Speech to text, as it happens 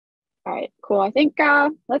All right, cool. I think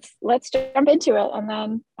let's jump into it, and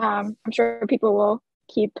then I'm sure people will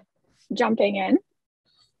keep jumping in.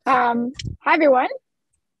 Hi everyone.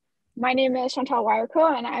 My name is Chantal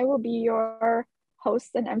Wireco, and I will be your host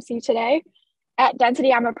and MC today. At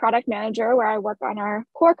Density, I'm a product manager where I work on our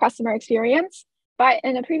core customer experience. But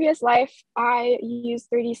in a previous life, I used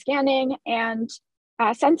 3D scanning and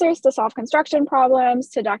sensors to solve construction problems,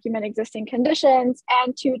 to document existing conditions,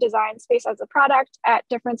 and to design space as a product at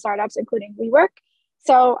different startups, including WeWork.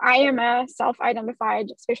 So I am a self-identified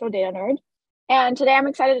spatial data nerd. And today I'm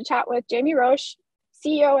excited to chat with James Roche,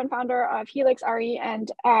 CEO and founder of Helix RE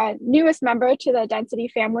and newest member to the Density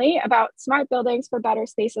family, about smart buildings for better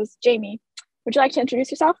spaces. Jamie, would you like to introduce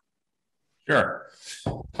yourself? Sure.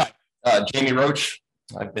 Hi, James Roche.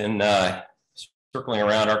 I've been circling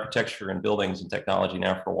around architecture and buildings and technology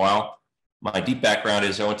now for a while. My deep background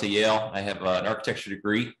is I went to Yale. I have an architecture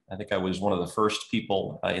degree. I think I was one of the first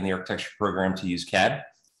people in the architecture program to use CAD,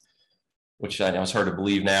 which I know is hard to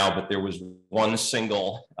believe now, but there was one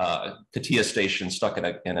single CATIA station stuck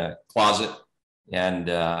in a closet, and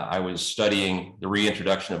I was studying the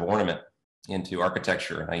reintroduction of ornament into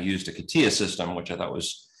architecture, and I used a CATIA system, which I thought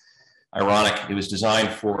was ironic. It was designed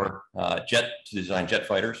for to design jet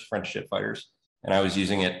fighters, French jet fighters, and I was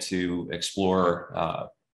using it to explore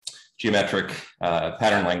geometric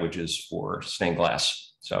pattern languages for stained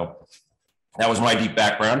glass. So that was my deep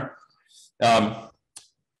background. I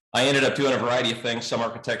ended up doing a variety of things, some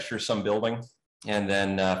architecture, some building, and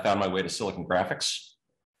then found my way to Silicon Graphics.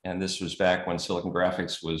 And this was back when Silicon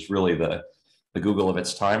Graphics was really the Google of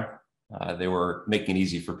its time. They were making it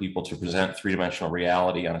easy for people to present three-dimensional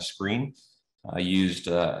reality on a screen. I used,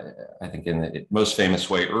 I think in the most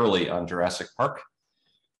famous way early on Jurassic Park.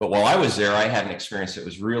 But while I was there, I had an experience that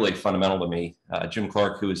was really fundamental to me. Jim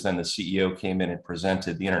Clark, who was then the CEO, came in and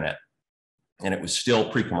presented the internet. And it was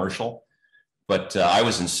still pre-commercial. But I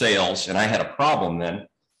was in sales, and I had a problem then.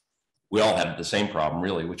 We all had the same problem,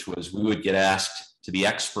 really, which was we would get asked to be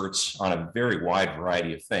experts on a very wide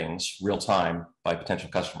variety of things, real time, by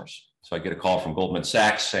potential customers. So I get a call from Goldman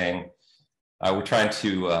Sachs saying, we're trying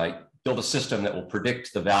to build a system that will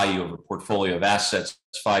predict the value of a portfolio of assets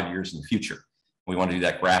 5 years in the future. We want to do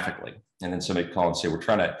that graphically. And then somebody call and say, we're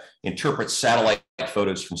trying to interpret satellite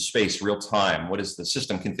photos from space real time. What is the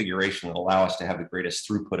system configuration that will allow us to have the greatest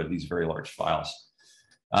throughput of these very large files?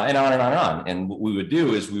 And on and on and on. And what we would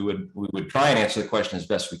do is we would try and answer the question as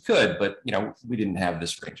best we could, but we didn't have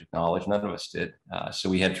this range of knowledge. None of us did. So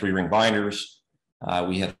we had 3-ring binders.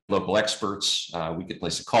 We had local experts. We could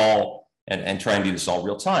place a call and try and do this all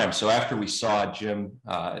real time. So after we saw Jim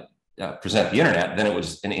present the internet, then it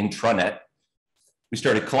was an intranet. We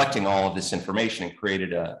started collecting all of this information and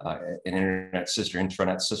created an internet sister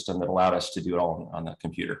intranet system that allowed us to do it all on the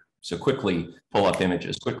computer. So quickly pull up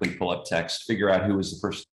images, quickly pull up text, figure out who was the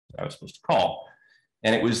person I was supposed to call.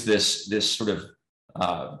 And it was this sort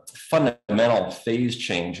of fundamental phase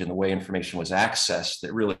change in the way information was accessed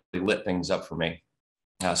that really lit things up for me.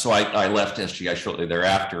 So I left SGI shortly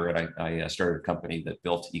thereafter, and I started a company that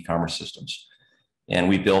built e-commerce systems. And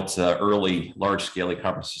we built early large-scale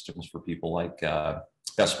e-commerce systems for people like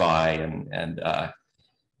Best Buy and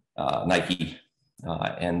Nike,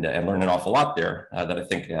 and learned an awful lot there that I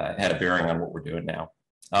think had a bearing on what we're doing now.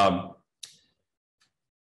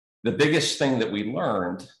 The biggest thing that we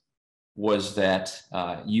learned was that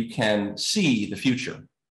you can see the future,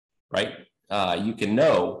 right? You can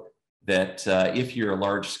know that if you're a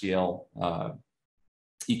large-scale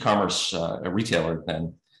e-commerce retailer,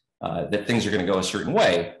 then that things are going to go a certain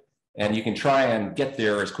way, and you can try and get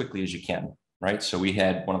there as quickly as you can, right? So we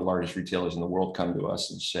had one of the largest retailers in the world come to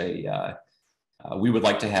us and say, we would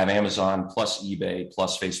like to have Amazon plus eBay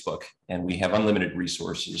plus Facebook, and we have unlimited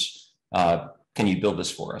resources. Can you build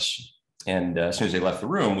this for us? And as soon as they left the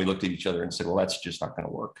room, we looked at each other and said, well, that's just not going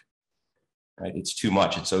to work, right? It's too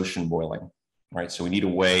much. It's ocean boiling, right? So we need a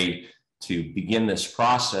way to begin this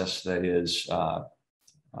process that is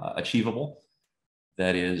achievable,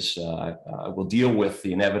 that is, will deal with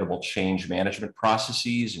the inevitable change management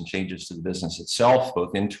processes and changes to the business itself,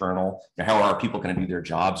 both internal, how are our people going to do their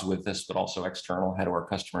jobs with us, but also external, how do our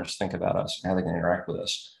customers think about us, and how they can interact with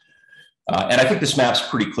us. And I think this maps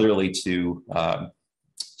pretty clearly to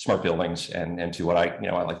smart buildings and to what I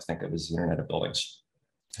like to think of as the Internet of Buildings.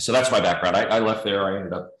 So that's my background. I left there. I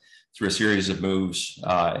ended up through a series of moves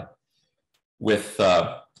with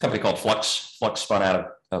a company called Flux. Flux spun out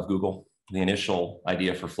of Google. The initial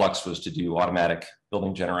idea for Flux was to do automatic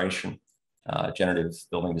building generation, generative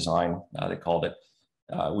building design, they called it.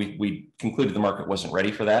 We concluded the market wasn't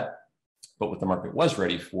ready for that, but what the market was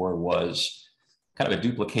ready for was kind of a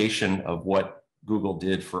duplication of what Google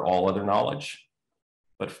did for all other knowledge,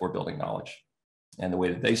 but for building knowledge. And the way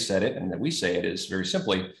that they said it and that we say it is very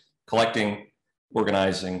simply collecting,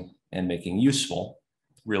 organizing, and making useful,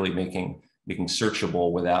 really making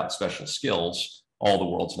searchable without special skills, all the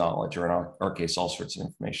world's knowledge, or in our case, all sorts of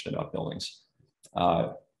information about buildings.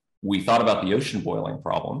 We thought about the ocean boiling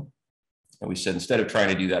problem. And we said, instead of trying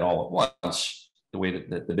to do that all at once, the way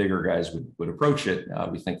that the bigger guys would approach it,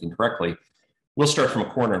 we think incorrectly, we'll start from a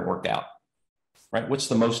corner and work out, right? What's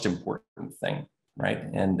the most important thing, right?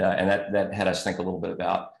 And that had us think a little bit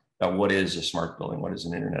about what is a smart building, what is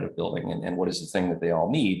an Internet of Building, and what is the thing that they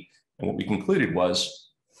all need. And what we concluded was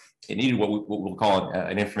it needed what we'll call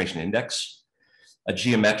an information index, a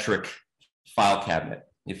geometric file cabinet,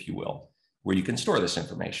 if you will, where you can store this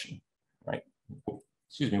information, right?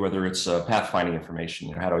 Excuse me, whether it's pathfinding information,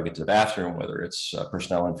 you know, how do I get to the bathroom, whether it's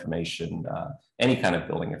personnel information, any kind of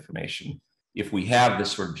building information. If we have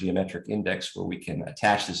this sort of geometric index where we can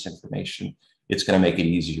attach this information, it's going to make it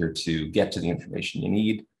easier to get to the information you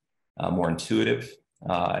need, more intuitive,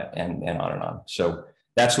 and on and on. So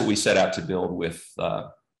that's what we set out to build with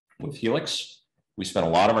Helix. We spent a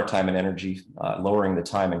lot of our time and energy lowering the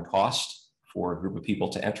time and cost for a group of people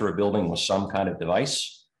to enter a building with some kind of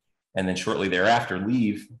device, and then shortly thereafter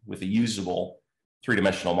leave with a usable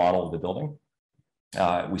three-dimensional model of the building.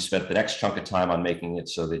 We spent the next chunk of time on making it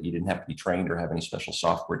so that you didn't have to be trained or have any special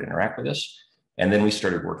software to interact with this. And then we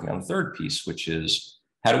started working on the third piece, which is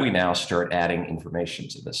how do we now start adding information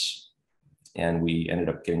to this? And we ended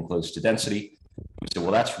up getting close to density. We said,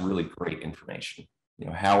 well, that's really great information. You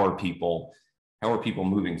know, how are people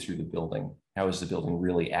moving through the building? How is the building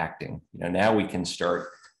really acting? You know, now we can start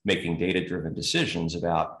making data-driven decisions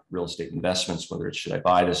about real estate investments, whether it's should I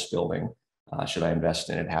buy this building, should I invest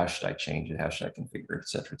in it, how should I change it, how should I configure it, et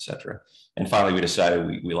cetera, et cetera. And finally, we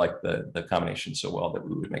decided we liked the combination so well that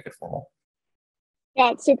we would make it formal.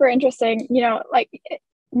 Yeah, it's super interesting. You know, like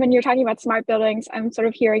when you're talking about smart buildings, I'm sort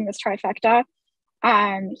of hearing this trifecta.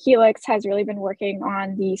 Helix has really been working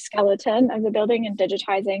on the skeleton of the building and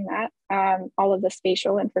digitizing that, all of the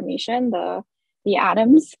spatial information, the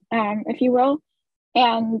atoms, if you will.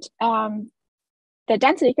 And the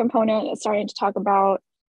density component is starting to talk about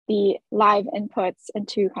the live inputs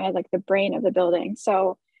into kind of like the brain of the building.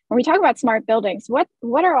 So when we talk about smart buildings, what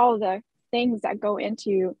are all the things that go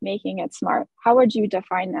into making it smart? How would you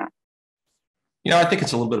define that? You know, I think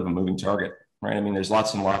it's a little bit of a moving target, right? I mean, there's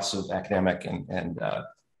lots and lots of academic and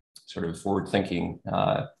sort of forward-thinking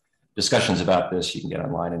discussions about this. You can get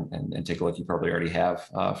online and take a look. You probably already have.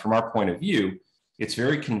 From our point of view, it's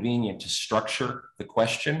very convenient to structure the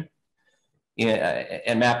question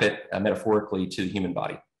and map it metaphorically to the human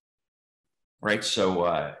body, right?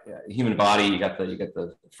 So human body, you got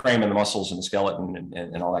the frame and the muscles and the skeleton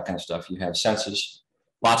and all that kind of stuff. You have senses,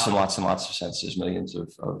 lots and lots and lots of senses, millions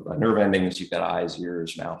of nerve endings. You've got eyes,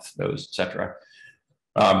 ears, mouth, nose, etc.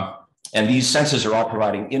 And these senses are all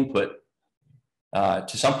providing input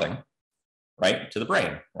to something, right? To the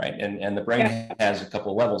brain, right? And the brain has a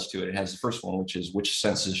couple of levels to it. It has the first one, which is which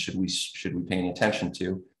senses should we pay any attention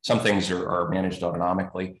to? Some things are managed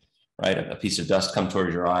autonomically, right? A piece of dust comes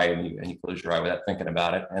towards your eye and you close your eye without thinking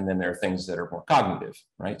about it. And then there are things that are more cognitive,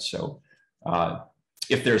 right? So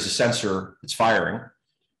if there's a sensor that's firing,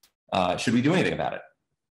 should we do anything about it,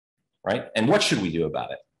 right? And what should we do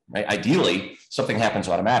about it, right? Ideally, something happens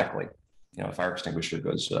automatically. You know, a fire extinguisher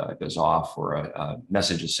goes off, or a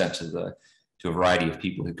message is sent to a variety of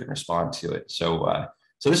people who can respond to it. So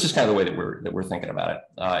this is kind of the way that we're thinking about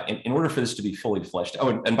it. In order for this to be fully fleshed.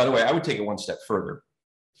 Oh, and by the way, I would take it one step further,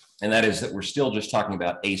 and that is that we're still just talking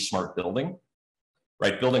about a smart building,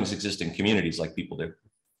 right? Buildings exist in communities like people do.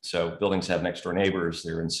 So buildings have next door neighbors,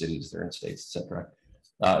 they're in cities, they're in states, et cetera.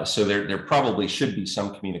 So there probably should be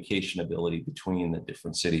some communication ability between the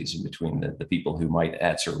different cities and between the people who might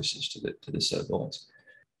add services to this set of buildings.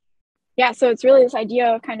 Yeah, so it's really this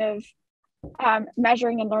idea of kind of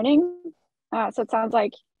measuring and learning. So it sounds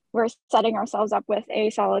like we're setting ourselves up with a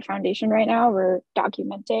solid foundation right now. We're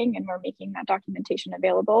documenting and we're making that documentation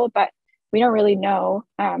available, but we don't really know,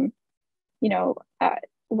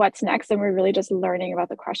 what's next. And we're really just learning about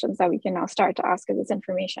the questions that we can now start to ask of this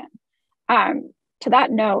information. To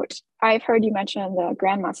that note, I've heard you mention the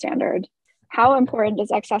grandma standard. How important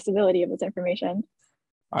is accessibility of this information?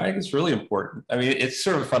 I think it's really important. I mean, it's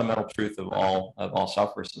sort of a fundamental truth of all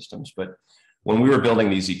software systems. But when we were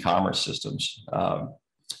building these e-commerce systems,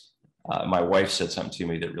 my wife said something to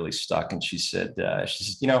me that really stuck. And she said,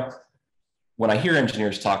 you know, when I hear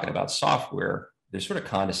engineers talking about software, they're sort of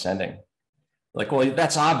condescending. Like, well,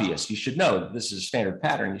 that's obvious. You should know this is a standard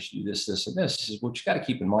pattern. You should do this, this, and this. What you got to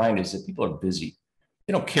keep in mind is that people are busy.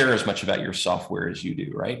 they don't care as much about your software as you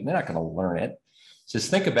do, right? And they're not going to learn it. So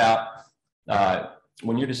just think about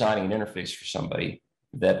when you're designing an interface for somebody,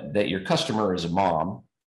 that your customer is a mom,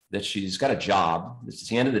 that she's got a job, it's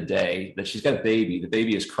the end of the day, that she's got a baby, the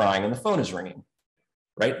baby is crying and the phone is ringing,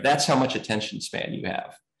 right? That's how much attention span you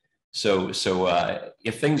have. So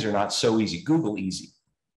if things are not so easy, Google easy,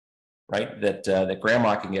 right? That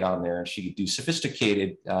grandma can get on there and she could do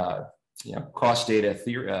sophisticated cross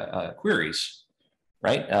data queries,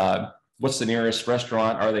 right? What's the nearest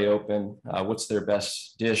restaurant? Are they open? What's their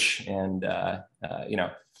best dish? And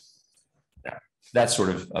that sort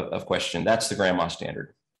of question. That's the grandma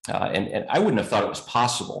standard. And I wouldn't have thought it was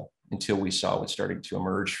possible until we saw what's starting to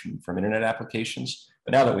emerge from internet applications.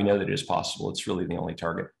 But now that we know that it is possible, it's really the only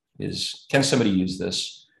target is, can somebody use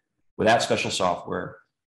this without special software,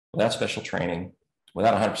 without special training,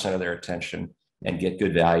 without 100% of their attention, and get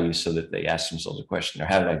good value so that they ask themselves a question,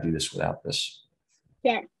 how did I do this without this?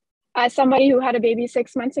 Yeah. As somebody who had a baby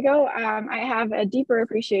 6 months ago, I have a deeper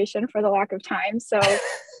appreciation for the lack of time. So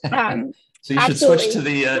so you should switch to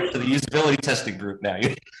the usability testing group now.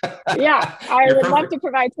 Yeah, I would love to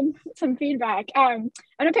provide some feedback. I'm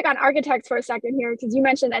going to pick on architects for a second here, because you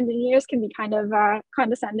mentioned engineers can be kind of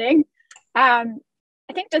condescending. I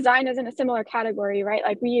think design is in a similar category, right?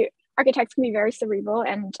 Like architects can be very cerebral,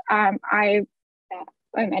 and I'm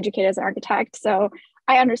educated as an architect, so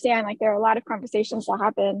I understand like there are a lot of conversations that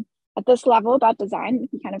happen at this level about design,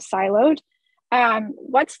 kind of siloed.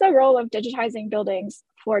 What's the role of digitizing buildings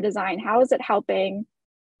for design? How is it helping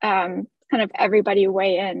kind of everybody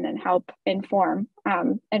weigh in and help inform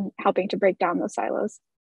and helping to break down those silos?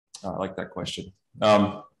 I like that question.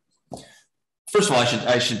 First of all,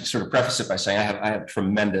 I should sort of preface it by saying I have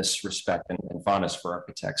tremendous respect and fondness for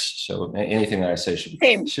architects. So anything that I say should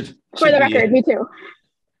for the record, me too.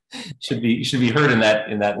 Should be heard in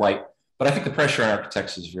that light. But I think the pressure on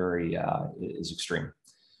architects is is extreme,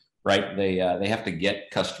 right? They have to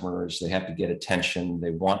get customers, they have to get attention,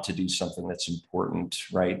 they want to do something that's important,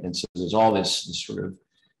 right? And so there's all this sort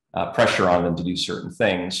of pressure on them to do certain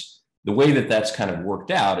things. The way that that's kind of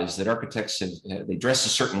worked out is that architects they dress a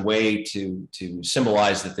certain way to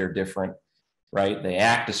symbolize that they're different, right? They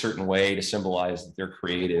act a certain way to symbolize that they're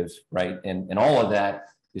creative, right? And all of that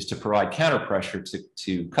is to provide counter pressure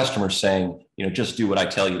to customers saying, just do what I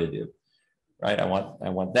tell you to do, right? I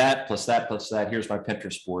want that plus that plus that. Here's my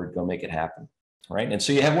Pinterest board. Go make it happen, right? And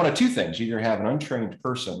so you have one of two things. You either have an untrained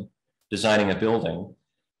person designing a building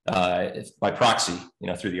by proxy,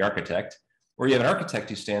 through the architect, or you have an architect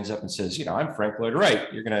who stands up and says, I'm Frank Lloyd Wright.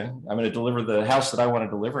 I'm going to deliver the house that I want to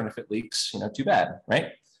deliver, and if it leaks, too bad,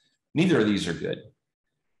 right? Neither of these are good.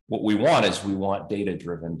 What we want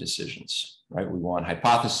data-driven decisions, right? We want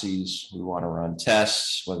hypotheses. We want to run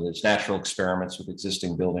tests, whether it's natural experiments with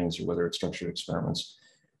existing buildings or whether it's structured experiments.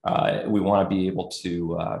 We want to be able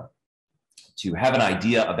to have an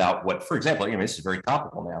idea about what, for example, this is very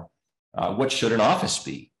topical now. What should an office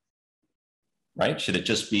be? Right? Should it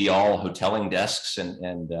just be all hoteling desks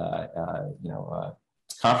and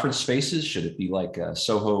conference spaces? Should it be like a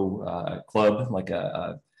Soho club, like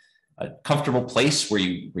a comfortable place where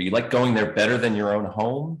you like going there better than your own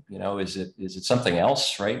home? Is it something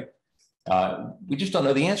else, right? We just don't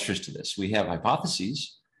know the answers to this. We have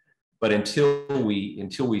hypotheses, but until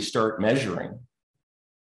we start measuring,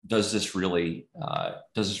 does this really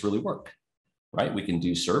work? Right? We can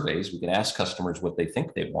do surveys. We can ask customers what they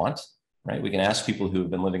think they want. Right? We can ask people who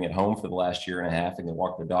have been living at home for the last year and a half and can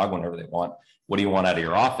walk their dog whenever they want. What do you want out of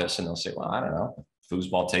your office? And they'll say, well, I don't know,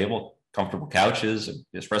 foosball table, comfortable couches, an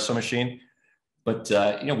espresso machine. But,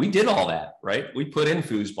 we did all that, right? We put in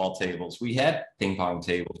foosball tables. We had ping pong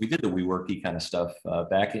tables. We did the WeWorky kind of stuff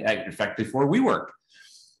back, in fact, before WeWork.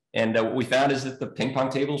 And what we found is that the ping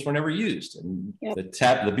pong tables were never used. And yep.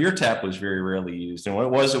 The beer tap was very rarely used. And what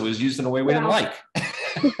it was used in a way we didn't like.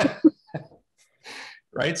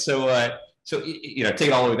 Right. So take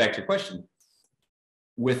it all the way back to your question.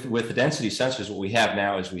 With the density sensors, what we have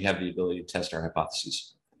now is we have the ability to test our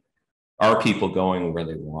hypotheses. Are people going where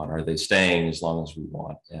they want? Are they staying as long as we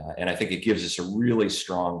want? And I think it gives us a really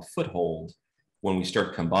strong foothold when we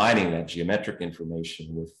start combining that geometric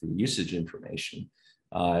information with the usage information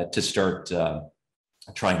to start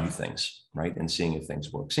trying new things, right? And seeing if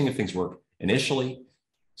things work. Seeing if things work initially,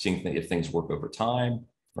 seeing if things work over time.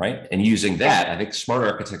 Right. And using that, I think smart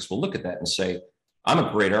architects will look at that and say, I'm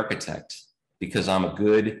a great architect because I'm a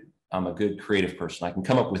good creative person. I can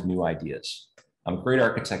come up with new ideas. I'm a great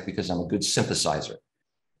architect because I'm a good synthesizer.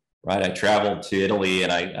 Right. I traveled to Italy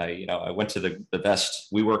and I went to the best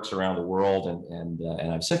WeWorks around the world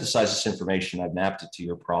and I've synthesized this information. I've mapped it to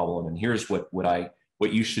your problem. And here's what I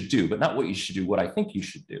what you should do, but not what you should do, what I think you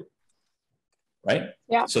should do. Right.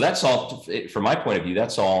 Yeah. So that's all, from my point of view,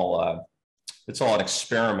 that's all an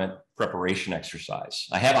experiment preparation exercise.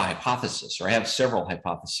 I have a hypothesis, or I have several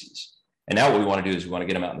hypotheses. And now what we want to do is we want to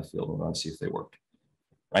get them out in the field and we want to see if they work.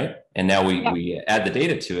 Right. And now we add the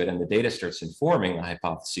data to it, and the data starts informing the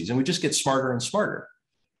hypotheses, and we just get smarter and smarter.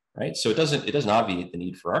 Right. So it doesn't obviate the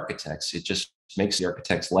need for architects. It just makes the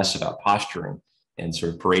architects less about posturing and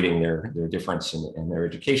sort of parading their difference in their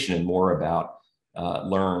education, and more about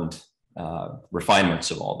learned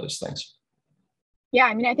refinements of all those things. Yeah,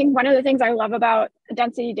 I mean, I think one of the things I love about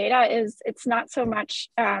density data is it's not so much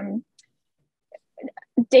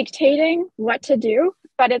dictating what to do,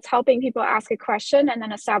 but it's helping people ask a question and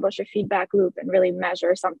then establish a feedback loop and really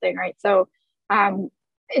measure something, right? So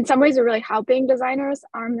in some ways, we're really helping designers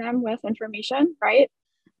arm them with information, right?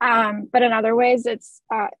 But in other ways, it's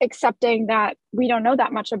accepting that we don't know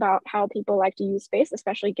that much about how people like to use space,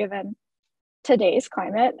 especially given today's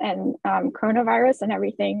climate and coronavirus and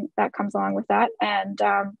everything that comes along with that. And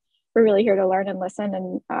we're really here to learn and listen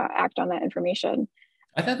and act on that information.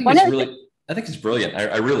 I think it's brilliant.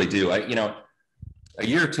 I really do. A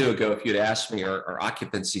year or two ago, if you'd asked me, are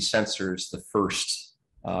occupancy sensors the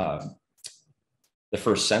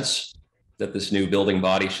first sense that this new building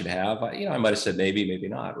body should have? I might have said maybe, maybe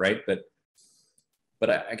not, right? But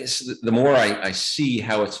I guess the more I see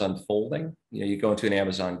how it's unfolding, you go into an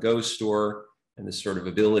Amazon Go store, and this sort of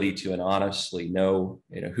ability to honestly know,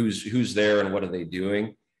 who's there and what are they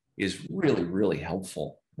doing is really, really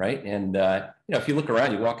helpful, right? And if you look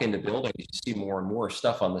around, you walk into buildings, you see more and more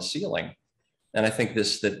stuff on the ceiling. And I think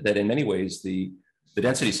that in many ways the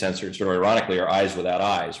density sensors, sort of ironically, are eyes without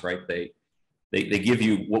eyes, right? They give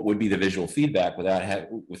you what would be the visual feedback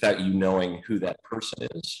without you knowing who that person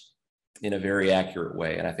is in a very accurate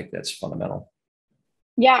way. And I think that's fundamental.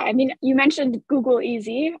 Yeah, I mean, you mentioned Google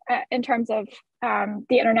Easy in terms of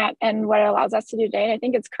the internet and what it allows us to do today. And I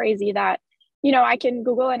think it's crazy that, I can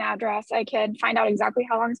Google an address, I can find out exactly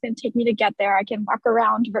how long it's going to take me to get there, I can walk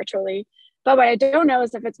around virtually. But what I don't know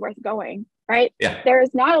is if it's worth going, right? Yeah. There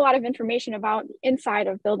is not a lot of information about inside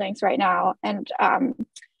of buildings right now. And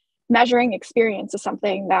measuring experience is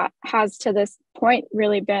something that has to this point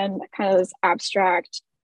really been kind of this abstract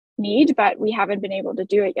need, but we haven't been able to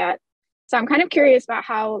do it yet. So I'm kind of curious about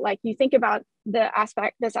how, you think about this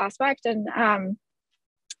aspect and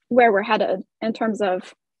where we're headed in terms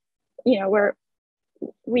of, where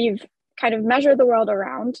we've kind of measured the world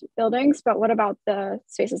around buildings, but what about the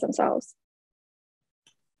spaces themselves?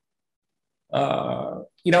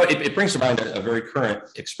 It brings to mind a very current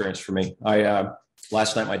experience for me.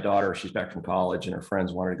 Last night, my daughter, she's back from college, and her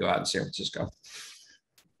friends wanted to go out in San Francisco.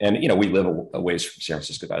 And, we live a ways from San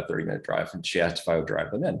Francisco, about a 30-minute drive. And she asked if I would drive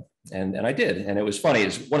them in. And I did. And it was funny.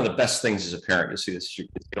 It's one of the best things as a parent, you see this as you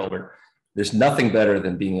get older. There's nothing better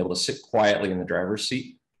than being able to sit quietly in the driver's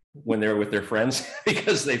seat when they're with their friends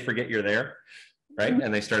because they forget you're there, right?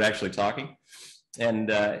 And they start actually talking. And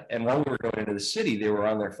while we were going into the city, they were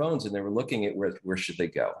on their phones and they were looking at where should they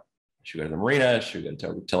go? Should we go to the marina? Should we go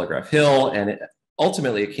to Telegraph Hill? And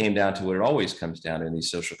ultimately, it came down to what it always comes down to in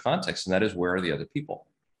these social contexts, and that is, where are the other people?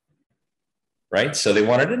 Right. So they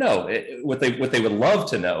wanted to know what they would love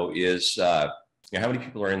to know is, how many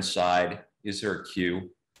people are inside? Is there a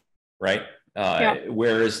queue? Right.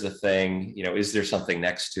 Where is the thing? Is there something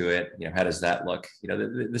next to it? How does that look?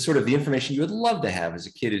 The sort of the information you would love to have as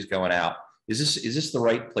a kid who's going out. Is this the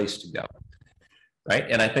right place to go? Right.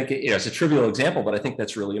 And I think it's a trivial example, but I think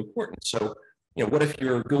that's really important. So, what if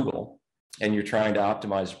you're Google and you're trying to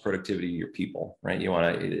optimize the productivity of your people, right?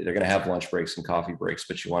 They're going to have lunch breaks and coffee breaks,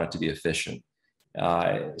 but you want it to be efficient.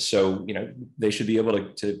 So, they should be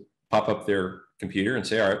able to pop up their computer and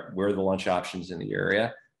say, all right, where are the lunch options in the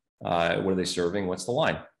area? What are they serving? What's the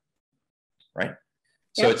line? Right.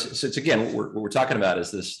 So it's again, what we're talking about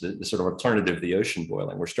is the sort of alternative to the ocean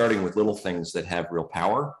boiling. We're starting with little things that have real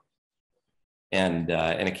power. And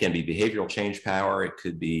it can be behavioral change power. It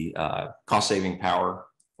could be cost saving power,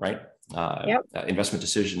 right? Investment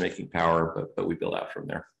decision-making power, but we build out from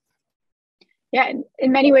there. Yeah,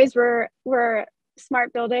 in many ways, we're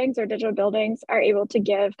smart buildings or digital buildings are able to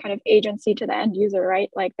give kind of agency to the end user, right?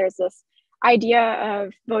 Like there's this idea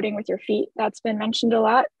of voting with your feet that's been mentioned a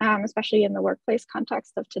lot, especially in the workplace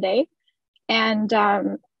context of today. And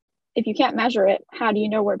if you can't measure it, how do you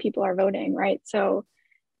know where people are voting, right? So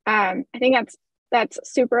I think that's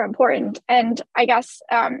super important. And I guess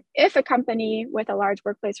if a company with a large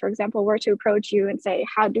workplace, for example, were to approach you and say,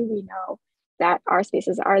 how do we know that our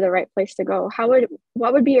spaces are the right place to go?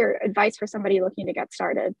 What would be your advice for somebody looking to get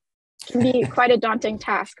started? It can be quite a daunting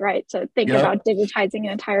task, right? To think about digitizing an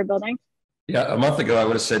entire building. Yeah, a month ago I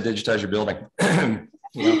would have said digitize your building.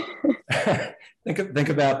 You know, think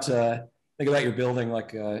about your building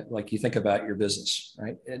like you think about your business,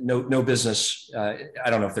 right? No business. I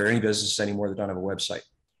don't know if there are any businesses anymore that don't have a website,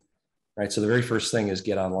 right? So the very first thing is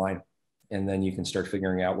get online, and then you can start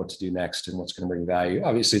figuring out what to do next and what's going to bring value.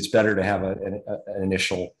 Obviously, it's better to have an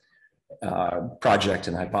initial project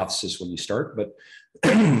and hypothesis when you start, but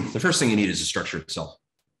the first thing you need is the structure itself.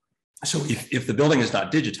 So if the building is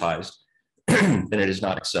not digitized, then it is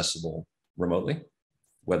not accessible remotely,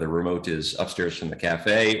 whether remote is upstairs from the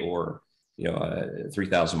cafe or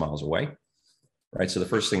 3,000 miles away, right? So the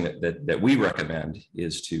first thing that we recommend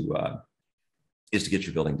is to get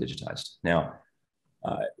your building digitized. Now,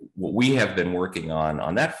 what we have been working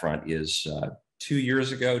on that front is 2.5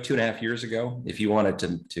 years ago, if you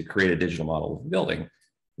wanted to create a digital model of the building,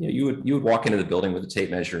 you would walk into the building with a tape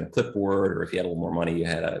measure and a clipboard, or if you had a little more money, you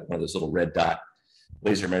had one of those little red dot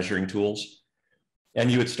laser measuring tools, and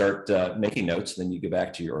you would start making notes. And then you go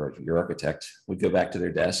back to your architect would go back to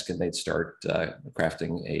their desk, and they'd start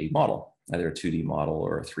crafting a model, either a 2D model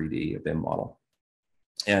or a 3D, a BIM model.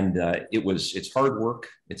 And it's hard work,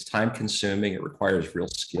 it's time consuming, it requires real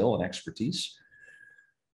skill and expertise.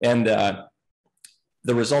 And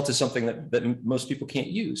the result is something that most people can't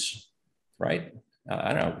use, right?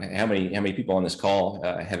 I don't know how many people on this call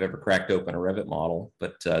have ever cracked open a Revit model,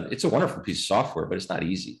 but it's a wonderful piece of software, but it's not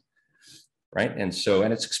easy, right? And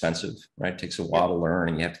it's expensive, right? It takes a while to learn,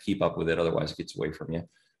 and you have to keep up with it, otherwise it gets away from you.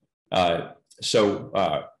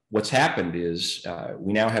 What's happened is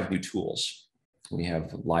we now have new tools. We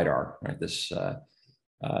have LiDAR, right? This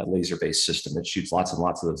laser-based system that shoots lots and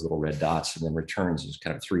lots of those little red dots and then returns as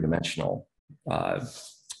kind of three-dimensional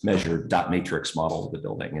measured dot matrix model of the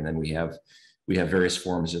building. And then we have various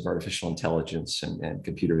forms of artificial intelligence and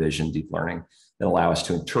computer vision, deep learning, that allow us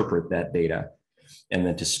to interpret that data and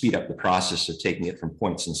then to speed up the process of taking it from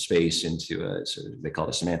points in space into they call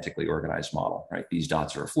it a semantically organized model, right? These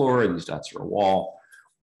dots are a floor, these dots are a wall.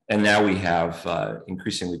 And now we have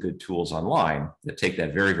increasingly good tools online that take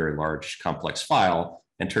that very, very large, complex file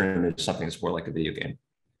and turn it into something that's more like a video game,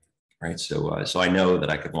 right? So I know that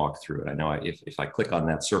I can walk through it. I know if I click on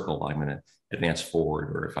that circle, I'm going to advance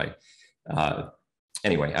forward, or if I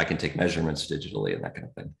can take measurements digitally and that kind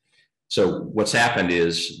of thing. So what's happened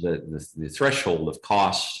is the threshold of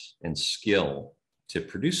cost and skill to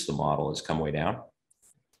produce the model has come way down,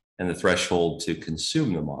 and the threshold to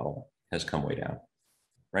consume the model has come way down,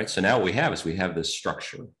 right? So now what we have is this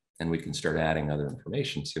structure, and we can start adding other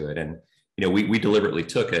information to it. And we deliberately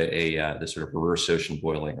took this sort of reverse ocean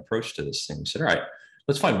boiling approach to this thing. We said, all right,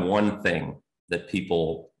 let's find one thing that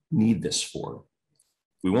people need this for.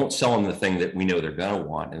 We won't sell them the thing that we know they're going to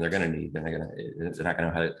want and they're going to need, and they're not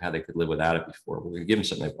going to know how they could live without it before. We're going to give them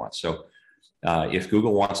something they want. So if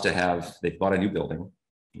Google wants to they've bought a new building,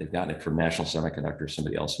 they've gotten it from National Semiconductor or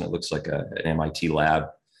somebody else, and it looks like an MIT lab,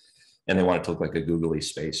 and they want it to look like a googly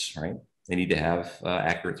space, right? They need to have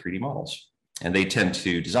accurate 3D models, and they tend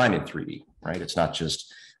to design in 3D, right? It's not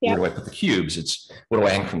just where do I put the cubes? It's what do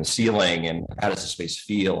I hang from the ceiling, and how does the space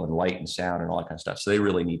feel, and light and sound and all that kind of stuff. So they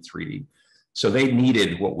really need 3D. So they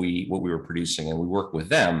needed what we were producing, and we worked with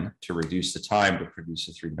them to reduce the time to produce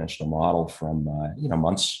a three-dimensional model from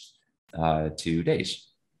months to days,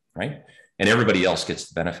 right? And everybody else gets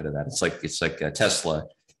the benefit of that. It's like Tesla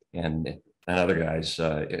and other guys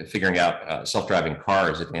figuring out self-driving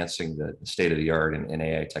cars, advancing the state of the art in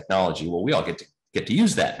AI technology. Well, we all get to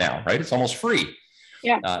use that now, right? It's almost free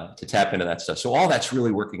to tap into that stuff. So all that's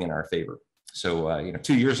really working in our favor. So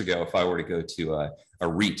 2 years ago, if I were to go to a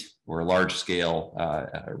REIT or a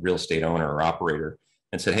large-scale real estate owner or operator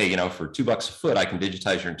and said, hey, for $2 a foot, I can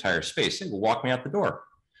digitize your entire space, they will walk me out the door,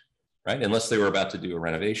 right? Unless they were about to do a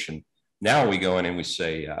renovation. Now we go in and we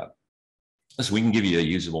say, listen, we can give you a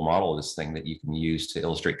usable model of this thing that you can use to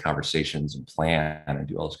illustrate conversations and plan and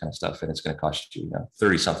do all this kind of stuff, and it's going to cost you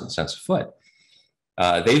 30-something cents a foot.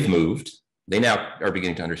 They've moved. They now are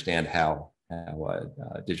beginning to understand how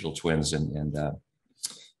digital twins and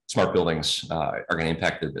smart buildings are going to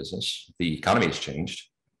impact their business. The economy has changed,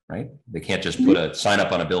 right? They can't just put a sign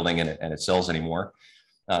up on a building and it sells anymore.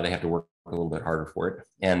 They have to work a little bit harder for it,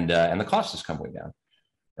 and the cost has come way down,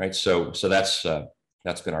 right? So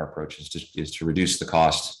that's been our approach, is to reduce the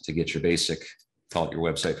cost to get your basic, call it your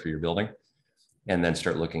website for your building, and then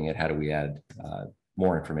start looking at how do we add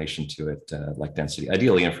more information to it, like density,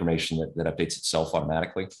 ideally information that updates itself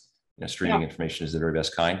automatically. Streaming information is the very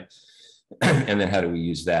best kind. And then how do we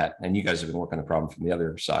use that? And you guys have been working on the problem from the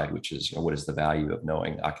other side, which is, what is the value of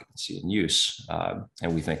knowing occupancy and use?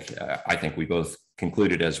 And we think, I think we both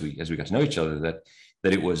concluded as we got to know each other that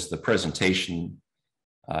it was the presentation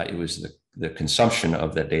It was the consumption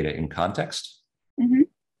of that data in context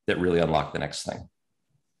that really unlocked the next thing.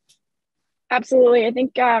 Absolutely. I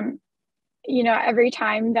think, every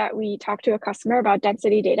time that we talk to a customer about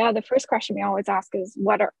density data, the first question we always ask is,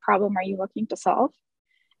 what problem are you looking to solve?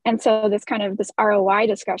 And so this ROI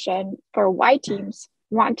discussion for why teams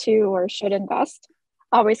want to or should invest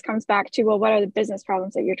always comes back to, well, what are the business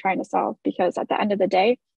problems that you're trying to solve? Because at the end of the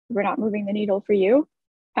day, if we're not moving the needle for you,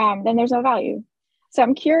 then there's no value. So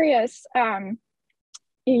I'm curious,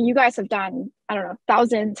 you guys have done, I don't know,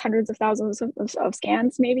 thousands, hundreds of thousands of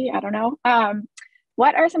scans, maybe, I don't know.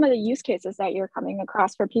 What are some of the use cases that you're coming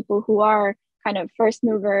across for people who are kind of first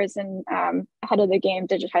movers and ahead of the game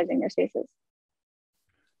digitizing their spaces?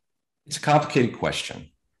 It's a complicated question,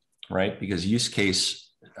 right? Because use case,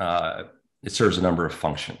 it serves a number of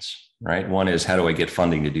functions, right? One is, how do I get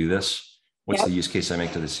funding to do this? What's the use case I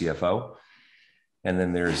make to the CFO? And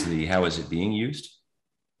then there's the, how is it being used,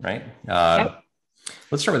 right?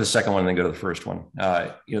 Let's start with the second one and then go to the first one.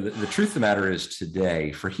 The truth of the matter is,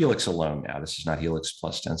 today, for Helix alone, now this is not Helix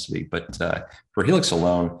plus density, but for Helix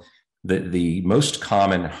alone, the most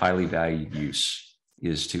common highly valued use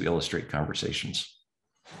is to illustrate conversations,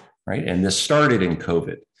 right? And this started in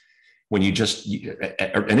COVID, when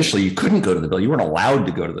initially you couldn't go to the building, you weren't allowed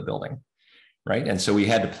to go to the building, right? And so we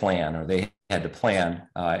had to plan, or they had to plan,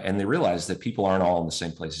 and they realized that people aren't all in the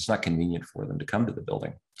same place. It's not convenient for them to come to the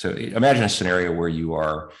building. So imagine a scenario where you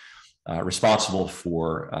are responsible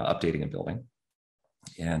for updating a building,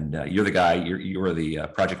 and you're the guy, you're the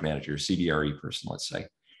project manager, CBRE person, let's say,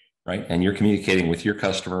 right? And you're communicating with your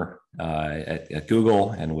customer at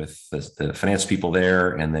Google and with the finance people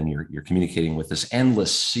there, and then you're communicating with this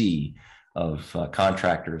endless sea of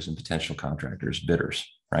contractors and potential contractors, bidders,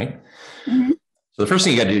 right? Mm-hmm. So the first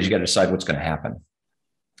thing you got to do is you got to decide what's going to happen.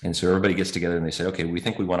 And so everybody gets together and they say, okay, we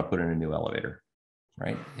think we want to put in a new elevator,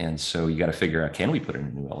 right? And so you got to figure out, can we put in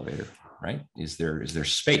a new elevator, right? Is there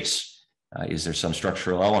space? Is there some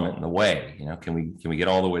structural element in the way? Can we get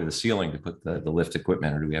all the way to the ceiling to put the lift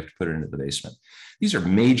equipment, or do we have to put it into the basement? These are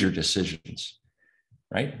major decisions,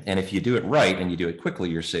 right? And if you do it right and you do it quickly,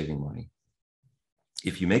 you're saving money.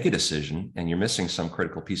 If you make a decision and you're missing some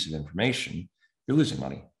critical piece of information, you're losing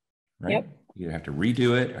money, right? Yep. You either have to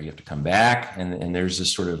redo it or you have to come back. And there's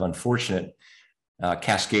this sort of unfortunate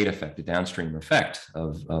cascade effect, a downstream effect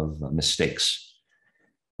of mistakes.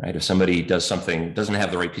 Right? If somebody does something, doesn't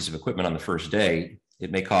have the right piece of equipment on the first day,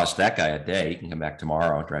 it may cost that guy a day. He can come back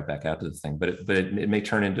tomorrow, drive back out to the thing, but it may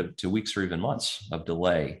turn into weeks or even months of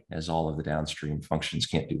delay as all of the downstream functions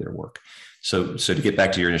can't do their work. So to get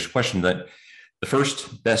back to your initial question, that the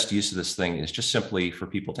first best use of this thing is just simply for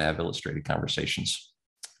people to have illustrated conversations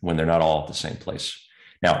when they're not all at the same place.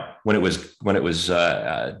 Now, when it was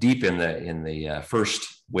deep in the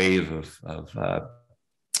first wave of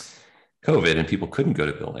COVID and people couldn't go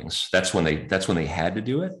to buildings, that's when they had to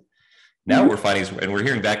do it. Now we're finding, and we're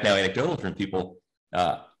hearing back now anecdotal from people,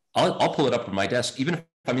 I'll pull it up on my desk even if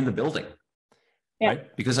I'm in the building,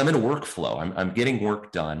 right? Because I'm in a workflow, I'm getting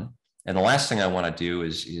work done, and the last thing I want to do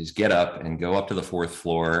is get up and go up to the fourth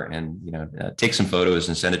floor and take some photos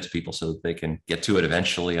and send it to people so that they can get to it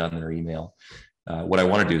eventually on their email. What I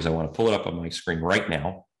want to do is I want to pull it up on my screen right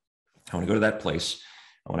now. I want to go to that place.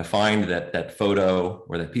 I want to find that photo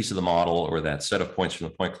or that piece of the model or that set of points from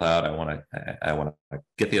the point cloud. I want to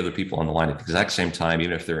get the other people on the line at the exact same time,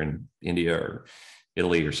 even if they're in India or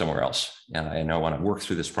Italy or somewhere else. And I want to work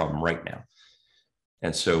through this problem right now.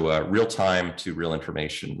 And so real time to real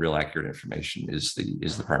information, real accurate information is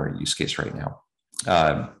the primary use case right now.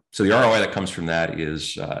 So the ROI that comes from that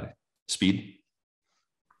is speed,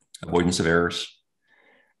 avoidance of errors.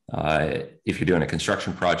 If you're doing a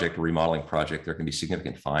construction project, a remodeling project, there can be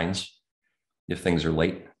significant fines if things are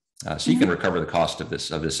late. So you can recover the cost of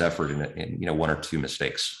this effort in one or two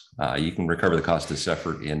mistakes. You can recover the cost of this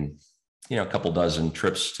effort in a couple dozen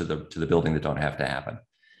trips to the building that don't have to happen.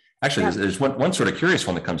 Actually, there's one sort of curious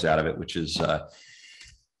one that comes out of it, which is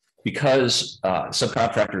because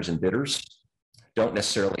subcontractors and bidders don't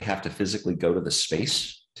necessarily have to physically go to the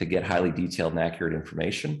space to get highly detailed and accurate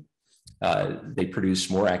information. They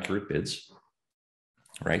produce more accurate bids,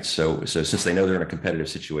 right? So since they know they're in a competitive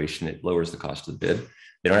situation, it lowers the cost of the bid.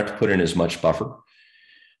 They don't have to put in as much buffer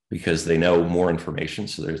because they know more information.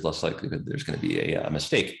 So there's less likelihood there's going to be a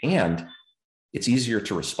mistake, and it's easier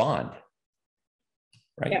to respond,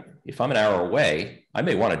 right? Yeah. If I'm an hour away, I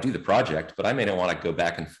may want to do the project, but I may not want to go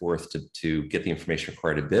back and forth to get the information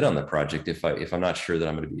required to bid on the project if I'm not sure that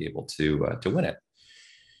I'm going to be able to win it.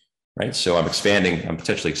 Right, so I'm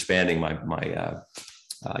potentially expanding my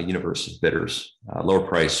universe of bidders, lower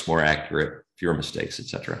price, more accurate, fewer mistakes, et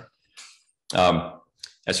cetera.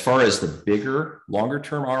 As far as the bigger, longer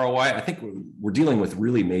term ROI, I think we're dealing with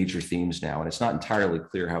really major themes now, and it's not entirely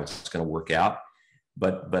clear how it's going to work out.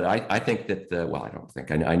 But I think that I don't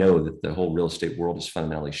think, I know that the whole real estate world has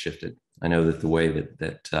fundamentally shifted. I know that the way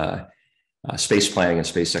that space planning and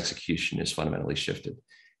space execution is fundamentally shifted,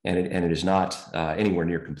 and it is not anywhere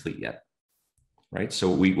near complete yet. Right. So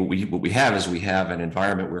what we have is we have an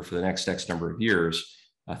environment where for the next X number of years,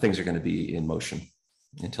 things are going to be in motion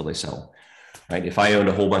until they settle. Right. If I owned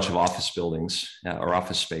a whole bunch of office buildings or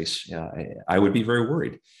office space, I would be very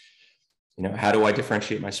worried. How do I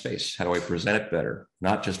differentiate my space? How do I present it better?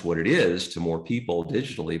 Not just what it is to more people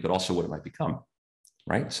digitally, but also what it might become,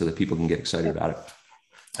 right? So that people can get excited about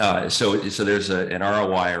it. So there's an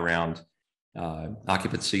ROI around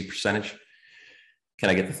occupancy percentage. Can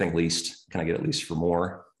I get the thing leased? Can I get it leased for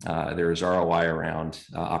more? There is ROI around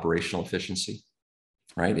operational efficiency,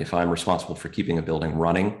 right? If I'm responsible for keeping a building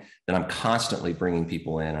running, then I'm constantly bringing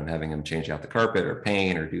people in. I'm having them change out the carpet or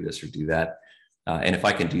paint or do this or do that. And if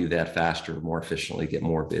I can do that faster, more efficiently, get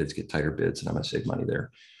more bids, get tighter bids, and I'm going to save money there.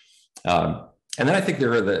 And then I think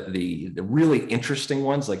there are the really interesting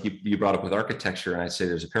ones, like you brought up with architecture, and I'd say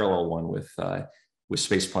there's a parallel one with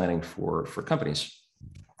space planning for companies.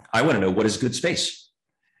 I want to know what is good space.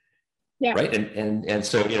 Yeah. Right. And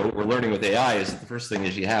so what we're learning with AI is that the first thing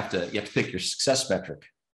is you have to pick your success metric.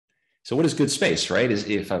 So what is good space, right? Is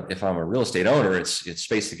if I'm a real estate owner, it's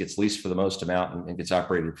space that gets leased for the most amount and gets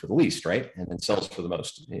operated for the least, right? And then sells for the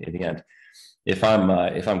most in the end. If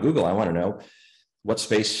I'm Google, I want to know what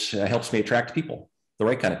space helps me attract people, the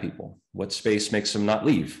right kind of people. What space makes them not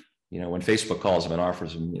leave? When Facebook calls them and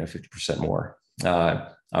offers them 50% more.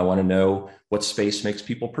 I want to know what space makes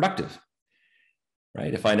people productive.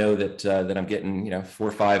 Right. If I know that I'm getting 4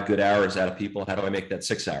 or 5 good hours out of people, how do I make that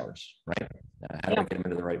 6 hours? Right. How do I get them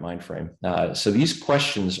into the right mind frame? So these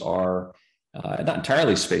questions are not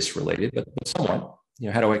entirely space related, but somewhat.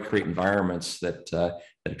 How do I create environments that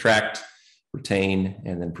attract, retain,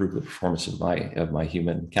 and then improve the performance of my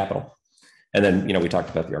human capital? And then we talked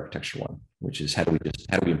about the architecture one, which is how do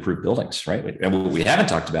we improve buildings, right? And what we haven't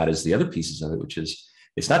talked about is the other pieces of it, which is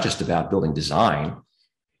it's not just about building design.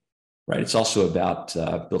 Right. It's also about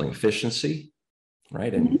building efficiency,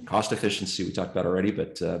 right, and cost efficiency we talked about already,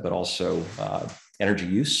 but also energy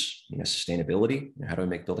use, sustainability. How do I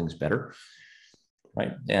make buildings better,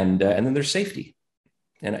 right? And then there's safety,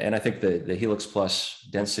 and I think the Helix Plus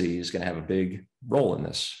density is going to have a big role in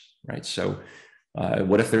this, right? So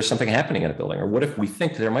what if there's something happening in a building, or what if we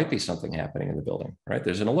think there might be something happening in the building, right?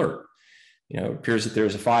 There's an alert. It appears that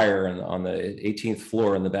there's a fire on the 18th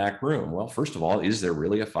floor in the back room. Well, first of all, is there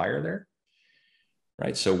really a fire there?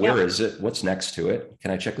 Right. So where is it? What's next to it?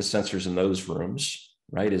 Can I check the sensors in those rooms?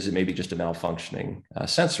 Right. Is it maybe just a malfunctioning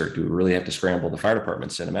sensor? Do we really have to scramble the fire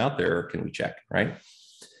department, send them out there? Or can we check? Right.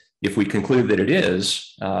 If we conclude that it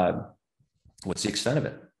is, what's the extent of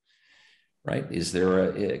it? Right. Is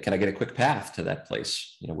there can I get a quick path to that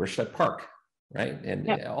place? Where should I park? Right.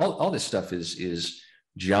 And all this stuff is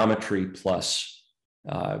geometry plus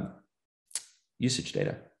usage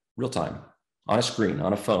data, real time, on a screen,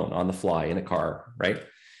 on a phone, on the fly, in a car, right?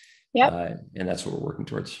 Yeah. And that's what we're working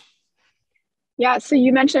towards. Yeah. So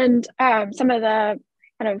you mentioned some of the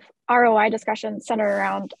kind of ROI discussions center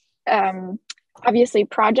around obviously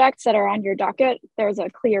projects that are on your docket. There's a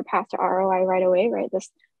clear path to ROI right away, right? This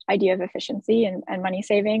idea of efficiency and money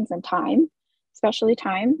savings and time, especially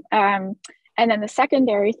time. And then the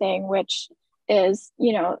secondary thing, which is,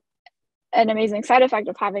 an amazing side effect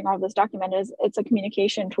of having all this documented is it's a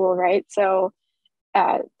communication tool, right? So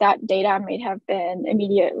that data may have been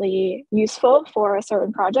immediately useful for a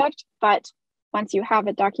certain project, but once you have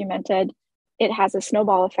it documented, it has a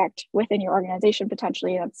snowball effect within your organization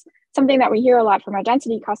potentially. That's something that we hear a lot from our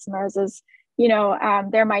density customers is,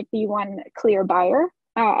 there might be one clear buyer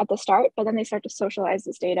at the start, but then they start to socialize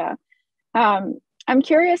this data. I'm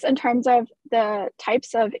curious in terms of the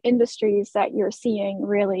types of industries that you're seeing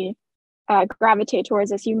really gravitate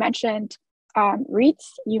towards this. You mentioned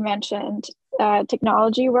REITs, you mentioned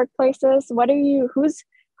technology workplaces.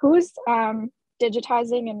 Who's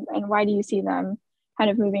digitizing and why do you see them kind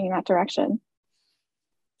of moving in that direction?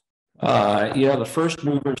 The first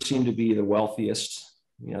movers seem to be the wealthiest,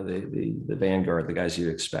 the vanguard, the guys you'd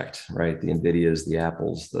expect, right? The NVIDIAs, the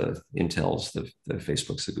Apples, the Intels, the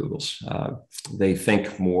Facebooks, the Googles. They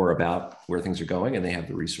think more about where things are going and they have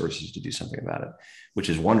the resources to do something about it, which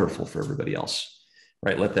is wonderful for everybody else,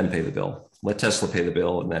 right? Let them pay the bill. Let Tesla pay the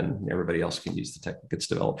bill, and then everybody else can use the tech that gets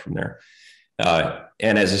developed from there.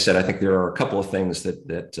 And as I said, I think there are a couple of things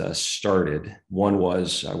that started. One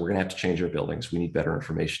was we're going to have to change our buildings. We need better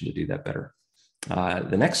information to do that better.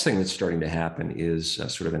 The next thing that's starting to happen is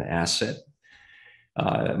sort of an asset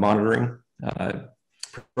monitoring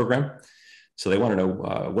program. So they want to know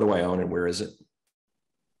what do I own and where is it,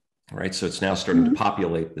 right? So it's now starting to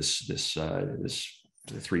populate this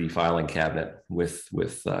 3D filing cabinet with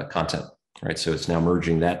content, right? So it's now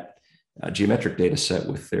merging that geometric data set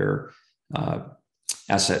with their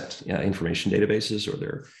asset information databases or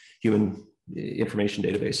their human information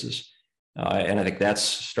databases. And I think that's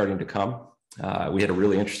starting to come. We had a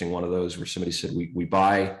really interesting one of those where somebody said, we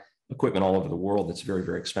buy equipment all over the world that's very,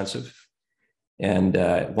 very expensive. And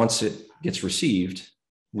once it gets received,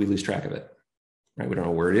 we lose track of it. Right? We don't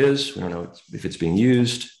know where it is. We don't know if it's being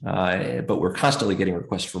used, but we're constantly getting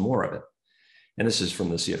requests for more of it. And this is from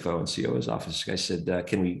the CFO and COO's office. I said,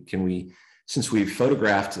 can we, since we've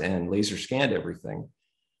photographed and laser scanned everything,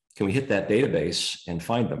 can we hit that database and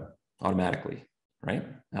find them automatically, right?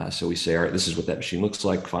 So we say, all right, this is what that machine looks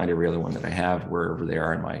like. Find every other one that I have wherever they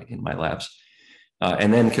are in my labs.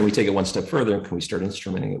 And then can we take it one step further? And can we start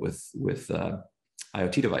instrumenting it with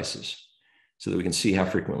IoT devices so that we can see how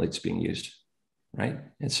frequently it's being used, right?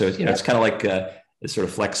 And so, it's kind of like it's sort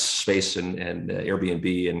of flex space and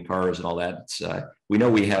Airbnb and cars and all that. It's, we know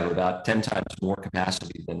we have about 10 times more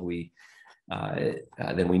capacity than we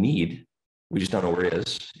need. We just don't know where it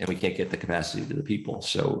is, and we can't get the capacity to the people.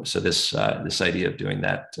 So this idea of doing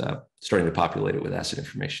that, starting to populate it with asset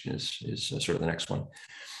information is sort of the next one.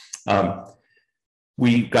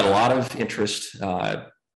 We got a lot of interest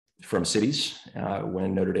from cities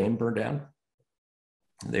when Notre Dame burned down.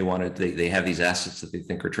 They have these assets that they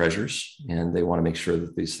think are treasures, and they want to make sure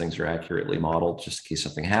that these things are accurately modeled just in case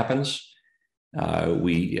something happens. I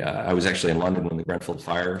was actually in London when the Grenfell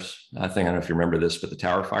fires thing, I don't know if you remember this, but the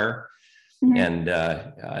tower fire. Mm-hmm.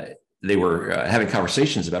 And they were having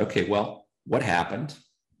conversations about, okay, well, what happened?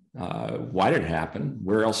 Why did it happen?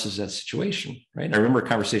 Where else is that situation, right? And I remember a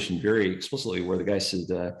conversation very explicitly where the guy said,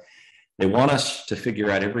 they want us to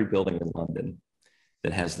figure out every building in London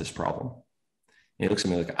that has this problem. And he looks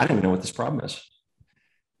at me like, I don't even know what this problem is.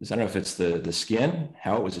 I don't know if it's the skin,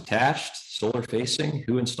 how it was attached, solar facing,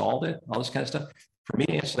 who installed it, all this kind of stuff. For me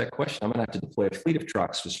to answer that question, I'm going to have to deploy a fleet of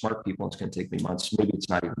trucks with smart people. And it's going to take me months. Maybe it's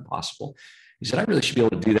not even possible. He said, I really should be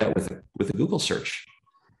able to do that with a Google search.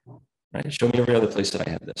 Right? Show me every other place that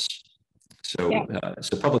I have this. So,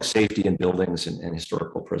 so public safety in buildings and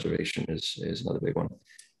historical preservation is another big one.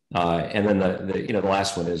 And then the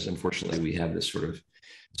last one is, unfortunately, we have this sort of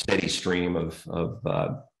steady stream of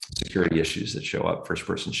security issues that show up,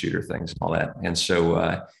 first-person shooter things and all that. And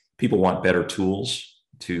so people want better tools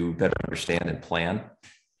to better understand and plan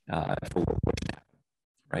for what should happen,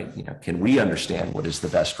 right? Can we understand what is the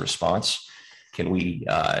best response? Can we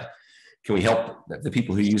help the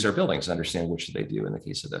people who use our buildings understand what should they do in the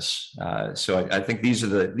case of this? So I think these are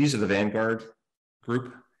the vanguard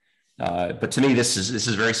group. But to me, this is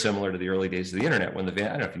very similar to the early days of the internet when I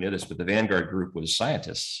don't know if you know this, but the vanguard group was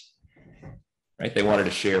scientists, right? They wanted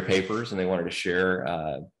to share papers and they wanted to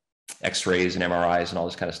share X-rays and MRIs and all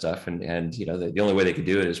this kind of stuff. And the only way they could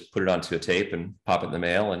do it is put it onto a tape and pop it in the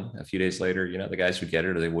mail. And a few days later, the guys would get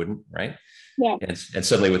it or they wouldn't, right? Yeah. And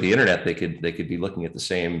suddenly with the internet, they could be looking at the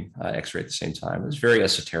same X-ray at the same time. It was very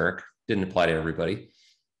esoteric, didn't apply to everybody.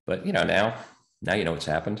 But now you know what's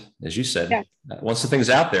happened. As you said, once the thing's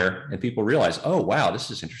out there and people realize, oh, wow, this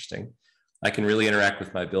is interesting. I can really interact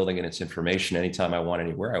with my building and its information anytime I want,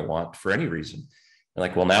 anywhere I want, for any reason. And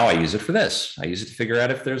like, well, now I use it for this. I use it to figure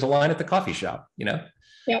out if there's a line at the coffee shop, Yep.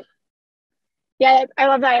 Yeah, I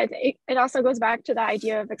love that. It also goes back to the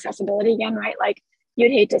idea of accessibility again, right? Like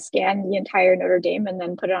you'd hate to scan the entire Notre Dame and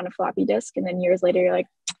then put it on a floppy disk. And then years later, you're like,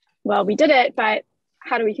 well, we did it, but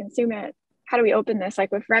how do we consume it? How do we open this? Like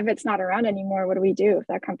if Revit's not around anymore, what do we do if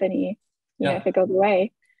that company, if it goes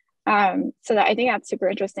away? So that I think that's super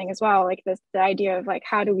interesting as well. Like the idea of like,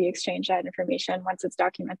 how do we exchange that information once it's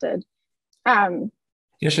documented?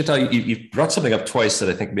 Chantal, you brought something up twice that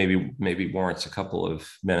I think maybe warrants a couple of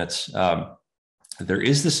minutes. There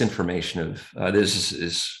is this information of there's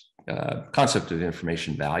this concept of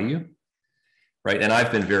information value, right? And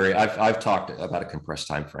I've talked about a compressed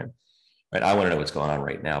time frame, right? I want to know what's going on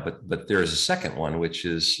right now, but there is a second one, which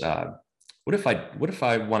is what if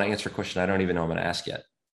I want to answer a question I don't even know I'm going to ask yet?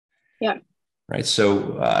 Yeah. Right.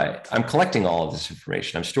 So I'm collecting all of this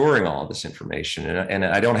information. I'm storing all of this information, and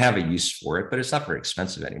I don't have a use for it, but it's not very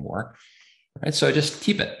expensive anymore. Right. So I just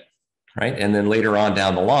keep it. Right. And then later on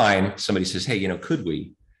down the line, somebody says, hey, could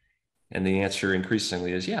we? And the answer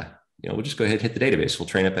increasingly is, yeah, we'll just go ahead and hit the database. We'll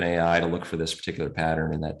train up an AI to look for this particular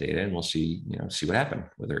pattern in that data, and we'll see what happened,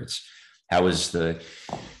 whether it's how was the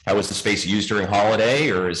space used during holiday,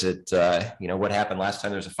 or is it what happened last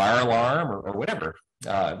time there's a fire alarm, or whatever.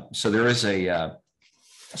 So there is a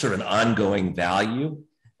sort of an ongoing value.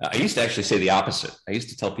 I used to actually say the opposite. I used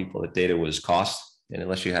to tell people that data was cost, and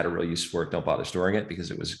unless you had a real use for it, don't bother storing it because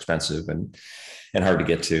it was expensive and hard to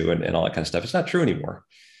get to and all that kind of stuff. It's not true anymore.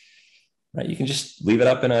 Right? You can just leave it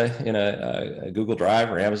up in a Google Drive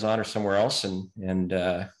or Amazon or somewhere else, and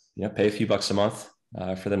pay a few bucks a month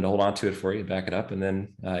for them to hold on to it for you, back it up, and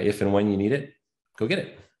then if and when you need it, go get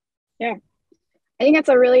it. Yeah, I think that's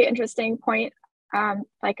a really interesting point,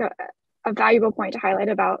 like a valuable point to highlight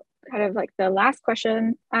about kind of like the last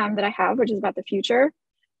question that I have, which is about the future,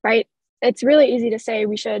 right? It's really easy to say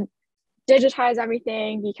we should digitize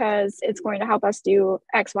everything because it's going to help us do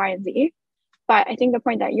X, Y, and Z. But I think the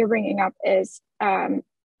point that you're bringing up is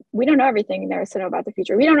we don't know everything there is to know about the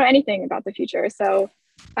future. We don't know anything about the future. So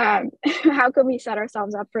how can we set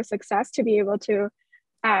ourselves up for success to be able to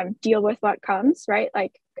deal with what comes, right?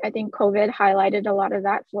 Like I think COVID highlighted a lot of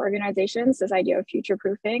that for organizations, this idea of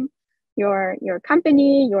future-proofing your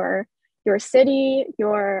company, your city,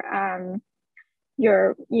 your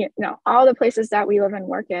all the places that we live and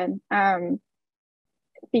work in,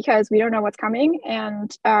 because we don't know what's coming,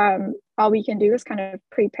 and all we can do is kind of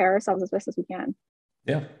prepare ourselves as best as we can.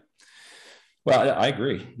 Yeah, well, I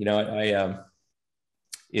agree.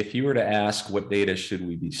 If you were to ask what data should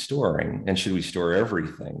we be storing, and should we store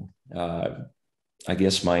everything, I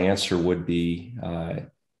guess my answer would be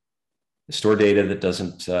store data that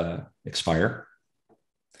doesn't expire,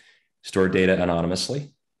 store data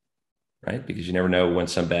anonymously, right? Because you never know when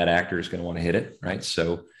some bad actor is going to want to hit it, right?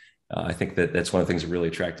 So I think that's one of the things that really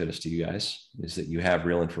attracted us to you guys, is that you have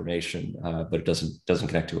real information, but it doesn't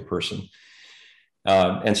connect to a person,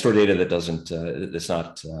 and store data that that's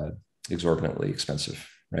not exorbitantly expensive,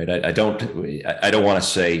 right? I don't want to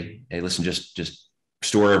say, hey, listen, just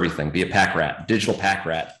store everything, be a pack rat, digital pack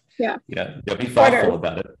rat. Yeah. Be thoughtful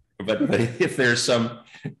about it. But if there's some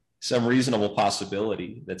reasonable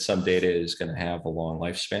possibility that some data is going to have a long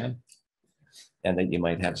lifespan, and that you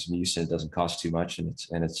might have some use and it doesn't cost too much, and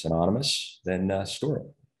it's anonymous, then store it.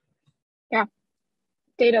 Yeah,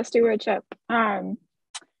 data stewardship.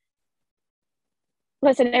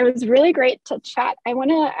 Listen, it was really great to chat. I want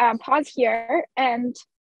to pause here and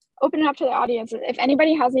open it up to the audience. If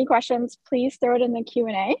anybody has any questions, please throw it in the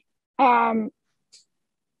Q&A.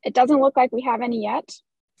 It doesn't look like we have any yet,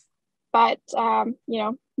 but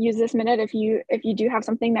use this minute if you do have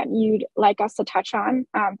something that you'd like us to touch on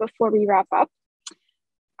before we wrap up.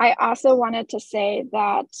 I also wanted to say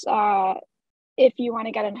that if you want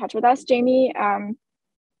to get in touch with us, Jamie,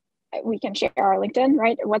 we can share our LinkedIn,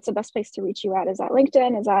 right? What's the best place to reach you at? Is that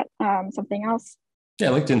LinkedIn? Is that something else? Yeah,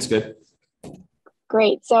 LinkedIn's good.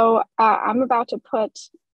 Great. So I'm about to put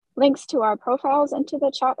links to our profiles into the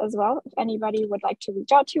chat as well. If anybody would like to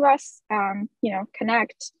reach out to us,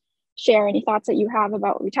 connect, share any thoughts that you have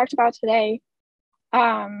about what we talked about today.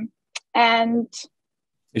 And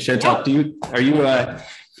hey, Chantal, yeah.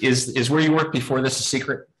 Is where you worked before this a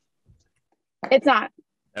secret? It's not.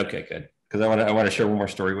 Okay, good. Because I want to share one more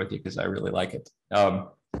story with you, because I really like it.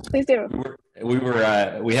 Please do.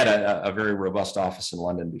 We had a very robust office in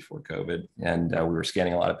London before COVID, and we were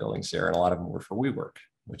scanning a lot of buildings there, and a lot of them were for WeWork,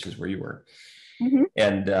 which is where you were. Mm-hmm.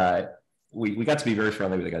 And we got to be very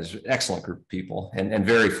friendly with the guys. Excellent group of people, and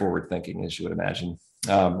very forward thinking, as you would imagine,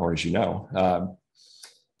 or as you know.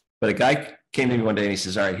 But a guy came to me one day and he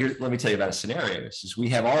says, all right, here, let me tell you about a scenario. He says, we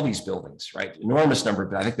have all these buildings, right? Enormous number,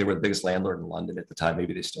 but I think they were the biggest landlord in London at the time.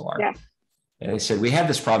 Maybe they still are. Yeah. And he said, we have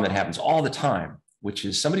this problem that happens all the time, which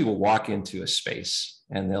is somebody will walk into a space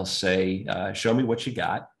and they'll say, show me what you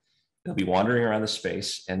got. They'll be wandering around the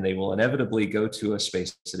space, and they will inevitably go to a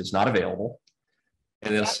space that is not available.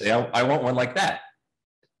 And they'll say, I want one like that.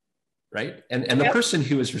 Right. And the person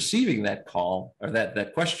who is receiving that call, or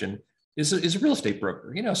that question, is a real estate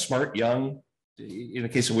broker, smart, young. In the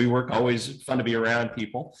case of WeWork, always fun to be around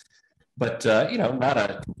people, but not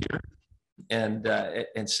a computer.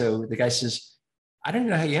 And so the guy says, I don't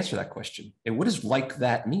even know how you answer that question. And what does like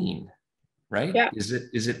that mean? Right? Yeah. Is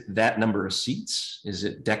it that number of seats? Is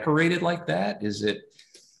it decorated like that? Is it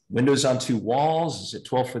windows on two walls? Is it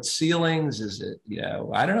 12-foot ceilings? Is it,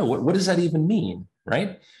 I don't know. What does that even mean?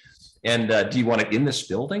 Right? And do you want it in this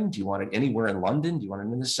building? Do you want it anywhere in London? Do you want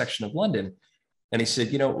it in this section of London? And he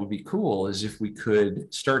said, what would be cool is if we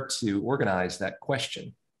could start to organize that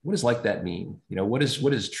question. What does like that mean? What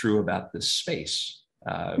is true about this space?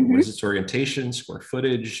 What is its orientation, square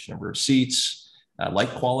footage, number of seats, light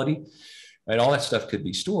quality, right? All that stuff could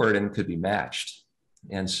be stored and could be matched.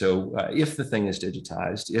 And so if the thing is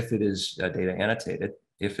digitized, if it is data annotated,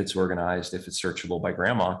 if it's organized, if it's searchable by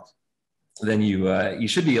grandma, then you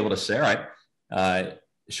should be able to say, all right,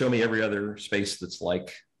 show me every other space that's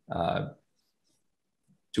like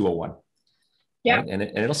 201. Yeah. Right? And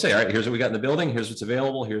it'll say, all right, here's what we got in the building. Here's what's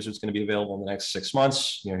available. Here's what's going to be available in the next 6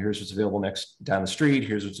 months. Here's what's available next down the street.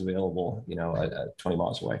 Here's what's available, 20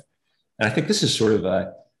 miles away. And I think this is sort of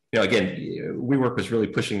again, WeWork was really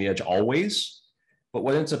pushing the edge always, but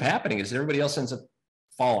what ends up happening is everybody else ends up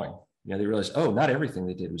following. They realize, oh, not everything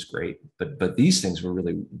they did was great, but these things were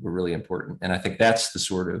really important. And I think that's the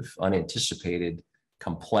sort of unanticipated,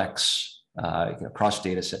 complex, cross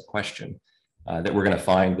data set question that we're going to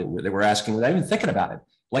find that we're asking without even thinking about it,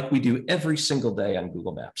 like we do every single day on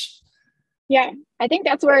Google Maps. Yeah, I think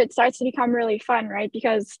that's where it starts to become really fun, right?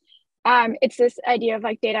 Because it's this idea of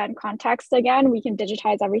like data and context again. We can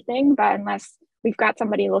digitize everything, but unless we've got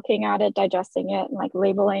somebody looking at it, digesting it, and like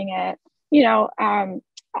labeling it,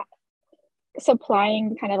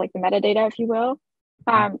 supplying kind of like the metadata, if you will,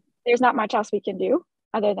 there's not much else we can do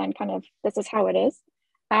other than kind of this is how it is.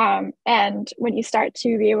 And when you start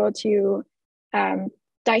to be able to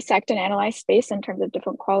dissect and analyze space in terms of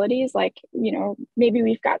different qualities, like, maybe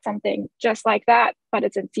we've got something just like that, but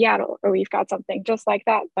it's in Seattle, or we've got something just like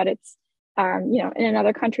that, but it's, in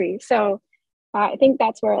another country. So I think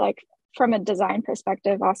that's where, like, from a design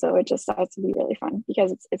perspective, also, it just starts to be really fun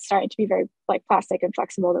because it's starting to be very like plastic and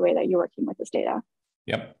flexible the way that you're working with this data.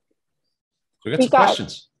 Yep. So we got some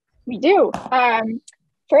questions. We do.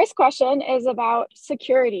 First question is about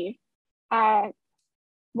security.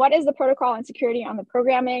 What is the protocol and security on the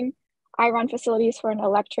programming? I run facilities for an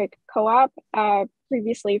electric co-op,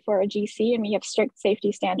 previously for a GC, and we have strict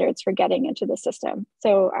safety standards for getting into the system.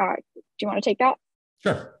 So do you want to take that?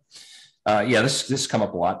 Sure. Yeah, this come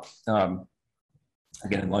up a lot.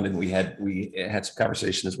 Again, in London, we had some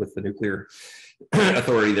conversations with the nuclear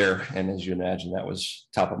authority there, and as you imagine, that was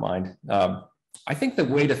top of mind. I think the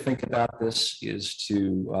way to think about this is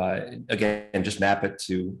to, again, just map it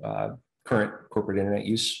to current corporate internet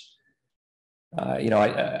use.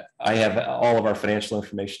 I have all of our financial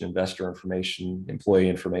information, investor information, employee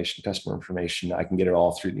information, customer information. I can get it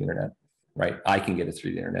all through the internet, right? I can get it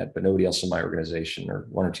through the internet, but nobody else in my organization, or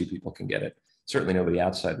one or two people, can get it. Certainly nobody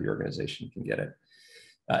outside the organization can get it.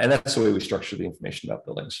 And that's the way we structure the information about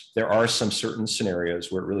buildings. There are some certain scenarios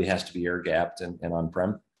where it really has to be air gapped and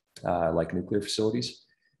on-prem, like nuclear facilities.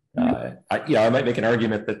 I might make an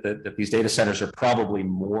argument that these data centers are probably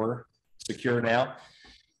more secure now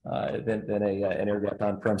than an air-gapped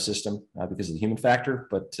on-prem system because of the human factor,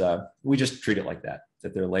 but we just treat it like that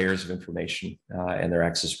there are layers of information and there are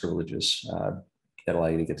access privileges that allow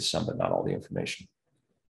you to get to some, but not all the information.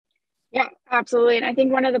 Yeah, absolutely. And I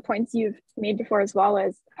think one of the points you've made before as well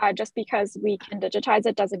is just because we can digitize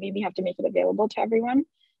it doesn't mean we have to make it available to everyone.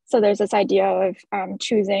 So there's this idea of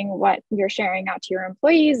choosing what you're sharing out to your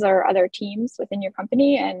employees or other teams within your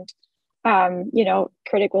company, and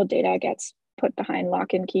critical data gets put behind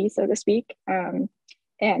lock and key, so to speak,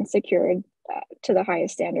 and secured to the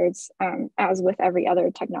highest standards, as with every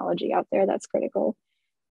other technology out there that's critical.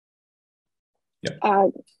 Yep.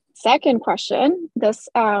 Second question, this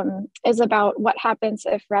is about what happens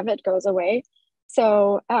if Revit goes away.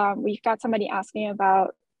 So we've got somebody asking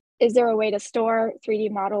about, is there a way to store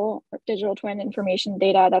 3D model or digital twin information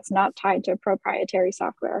data that's not tied to proprietary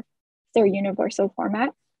software? Is there a universal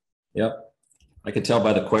format? Yep. I can tell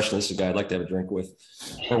by the question, this is a guy I'd like to have a drink with,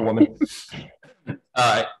 or a woman.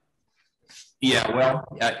 Yeah, well,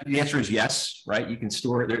 the answer is yes, right? You can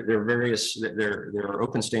store, there are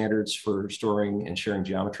open standards for storing and sharing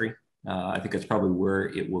geometry. I think that's probably where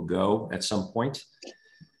it will go at some point.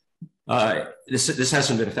 This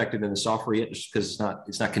hasn't been affected in the software yet, just because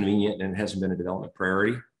it's not convenient and it hasn't been a development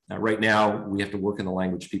priority. Right now, we have to work in the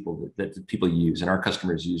language that people use, and our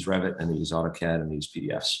customers use Revit, and they use AutoCAD, and they use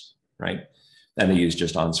PDFs, right? And they use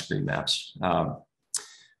just on-screen maps.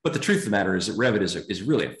 But the truth of the matter is that Revit is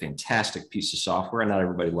really a fantastic piece of software, and not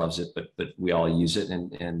everybody loves it, but we all use it,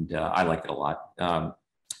 and I like it a lot.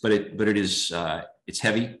 But it is it's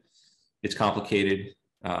heavy, it's complicated.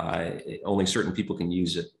 Only certain people can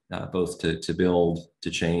use it, both to build, to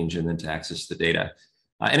change, and then to access the data.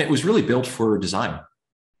 And it was really built for design,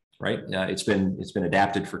 right? It's been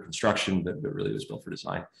adapted for construction, but really was built for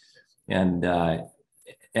design, and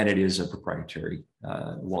it is a proprietary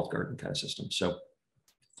walled garden kind of system. So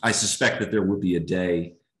I suspect that there would be a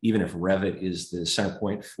day, even if Revit is the center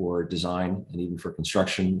point for design and even for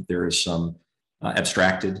construction, there is some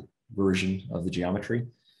abstracted version of the geometry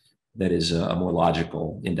that is a more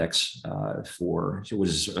logical index for what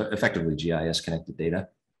is effectively GIS connected data.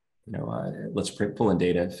 let's pull in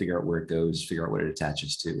data, figure out where it goes, figure out what it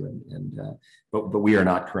attaches to, but we are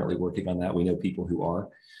not currently working on that. We know people who are,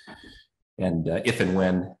 and if and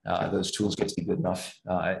when those tools get to be good enough,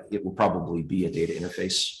 it will probably be a data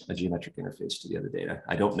interface, a geometric interface to the other data.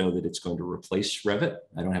 I don't know that it's going to replace Revit.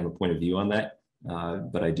 I don't have a point of view on that,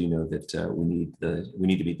 but I do know that we need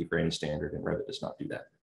to meet the granny standard, and Revit does not do that.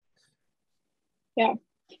 Yeah,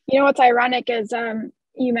 what's ironic is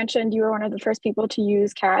you mentioned you were one of the first people to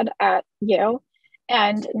use CAD at Yale,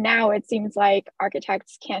 and now it seems like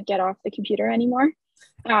architects can't get off the computer anymore.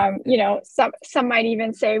 Some might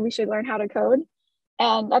even say we should learn how to code,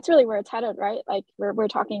 and that's really where it's headed, right? Like we're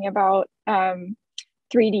talking about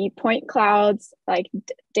 3D point clouds, like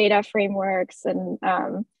data frameworks, and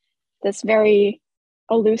this very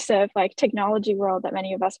elusive like technology world that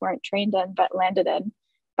many of us weren't trained in but landed in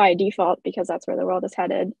by default because that's where the world is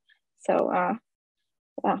headed. So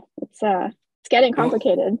it's getting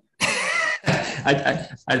complicated.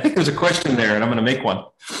 I think there's a question there, and I'm going to make one.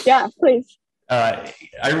 Yeah, please. I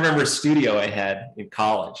remember a studio I had in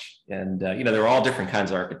college, and there were all different kinds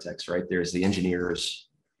of architects, right? There's the engineers,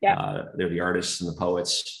 there are the artists and the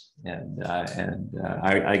poets, and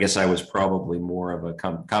I guess I was probably more of a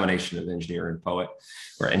combination of engineer and poet,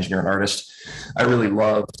 or engineer and artist. I really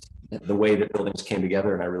loved the way that buildings came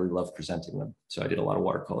together, and I really loved presenting them. So I did a lot of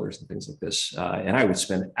watercolors and things like this, and I would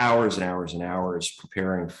spend hours and hours and hours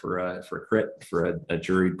preparing for a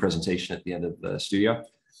juried presentation at the end of the studio.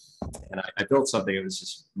 And I built something. It was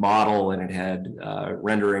this model, and it had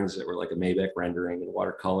renderings that were like a Maybach rendering in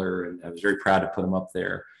watercolor, and I was very proud to put them up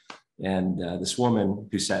there. And this woman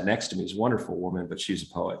who sat next to me was a wonderful woman, but she's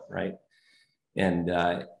a poet, right?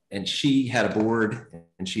 And she had a board,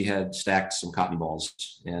 and she had stacked some cotton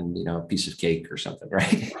balls and a piece of cake or something,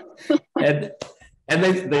 right? and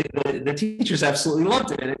the teachers absolutely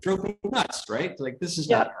loved it, and it drove me nuts, right? Like, this is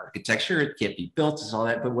not architecture; it can't be built, and all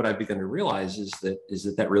that. But what I've begun to realize is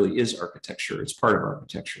that really is architecture. It's part of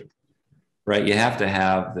architecture, right? You have to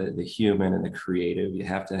have the human and the creative. You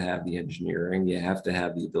have to have the engineering. You have to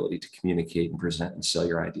have the ability to communicate and present and sell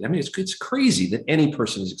your idea. I mean, it's crazy that any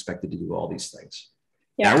person is expected to do all these things.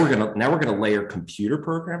 Yeah. Now we're gonna layer computer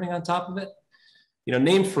programming on top of it.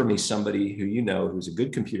 Name for me somebody who who's a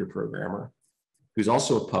good computer programmer, who's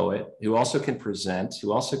also a poet, who also can present,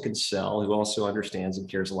 who also can sell, who also understands and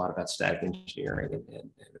cares a lot about static engineering and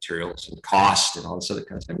materials and cost and all this other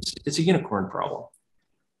kind of stuff. It's a unicorn problem,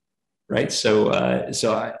 right? So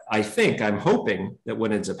I'm hoping that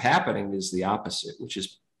what ends up happening is the opposite, which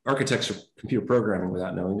is architects are computer programming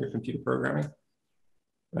without knowing they're computer programming.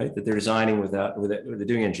 Right, that they're designing they're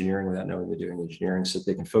doing engineering without knowing they're doing engineering, so that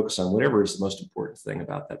they can focus on whatever is the most important thing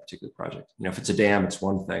about that particular project. If it's a dam, it's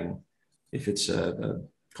one thing. If it's a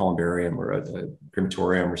columbarium or a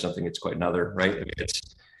crematorium or something, it's quite another, right? I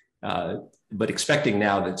mean, but expecting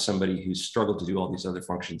now that somebody who's struggled to do all these other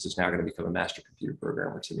functions is now going to become a master computer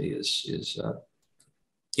programmer, to me is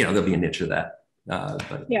there'll be a niche of that,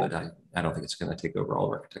 but I don't think it's going to take over all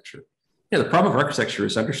of architecture. The problem of architecture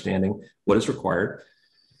is understanding what is required.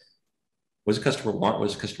 What does a customer want? What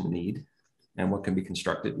does a customer need? And what can be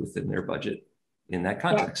constructed within their budget in that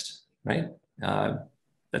context, right?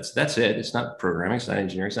 That's it. It's not programming, it's not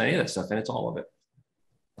engineering, it's not any of that stuff, and it's all of it.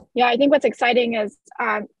 Yeah, I think what's exciting is,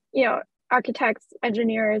 architects,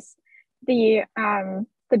 engineers, the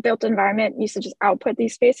built environment used to just output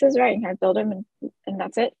these spaces, right? And kind of build them, and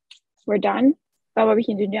that's it. We're done. But what we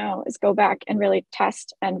can do now is go back and really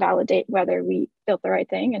test and validate whether we built the right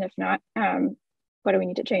thing, and if not, what do we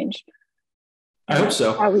need to change? I hope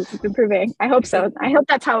so. How we keep improving. I hope so. I hope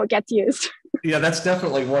that's how it gets used. Yeah, that's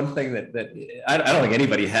definitely one thing that I don't think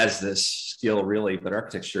anybody has this skill really, but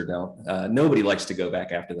architects sure don't. Nobody likes to go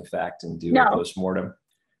back after the fact and do a post-mortem.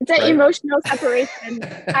 It's an emotional separation.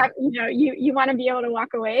 You want to be able to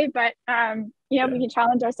walk away, but we can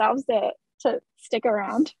challenge ourselves to stick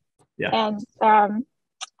around and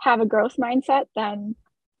have a growth mindset. Then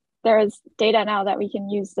there is data now that we can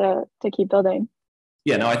use to keep building.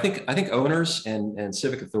 Yeah, no, I think owners and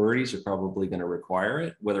civic authorities are probably going to require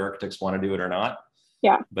it, whether architects want to do it or not.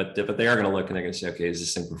 Yeah. But they are going to look and they're going to say, okay, is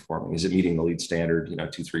this thing performing? Is it meeting the LEED standard?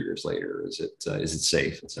 2-3 years later, is it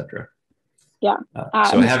safe, et cetera? Yeah.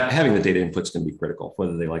 So having the data input is going to be critical,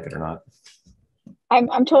 whether they like it or not.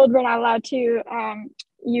 I'm told we're not allowed to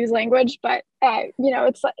use language, but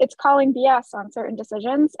it's calling BS on certain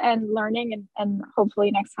decisions and learning, and hopefully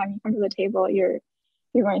next time you come to the table, you're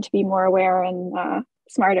going to be more aware and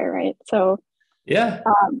smarter, right? So yeah.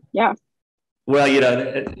 Well,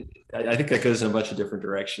 I think that goes in a bunch of different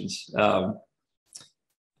directions.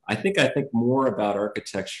 I think more about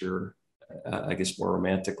architecture I guess more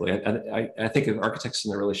romantically. I think of architects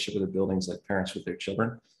in their relationship with their buildings like parents with their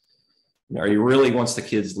children. You know, are you really, once the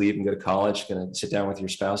kids leave and go to college, going to sit down with your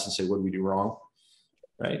spouse and say, what did we do wrong?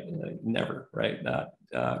 Right? Never, right?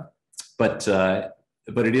 But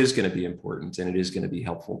it is going to be important, and it is going to be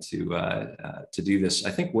helpful to do this.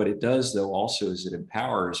 I think what it does, though, also is it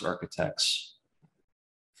empowers architects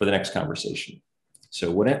for the next conversation. So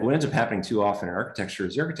what ends up happening too often in architecture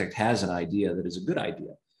is the architect has an idea that is a good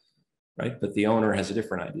idea, right? But the owner has a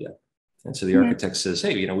different idea. And so the architect says,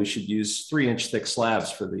 hey, you know, we should use 3-inch thick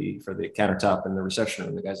slabs for the countertop in the reception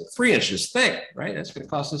room. The guy's like, 3 inches thick, right? That's going to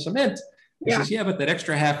cost us a mint. He says, yeah, but that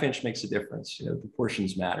extra ½ inch makes a difference. You know,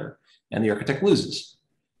 proportions matter. And the architect loses,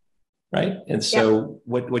 right? And so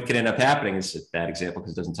what can end up happening is a bad example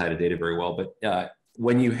because it doesn't tie to data very well. But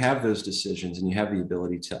when you have those decisions and you have the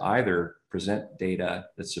ability to either present data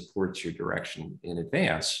that supports your direction in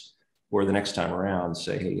advance, or the next time around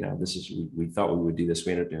say, hey, you know, this is, we thought we would do this,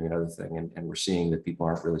 we ended up doing another thing, and we're seeing that people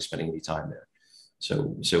aren't really spending any time there.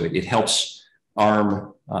 So it helps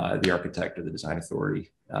arm the architect or the design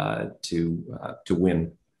authority to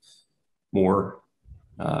win more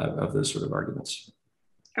of those sort of arguments.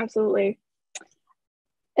 Absolutely.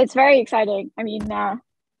 It's very exciting. I mean,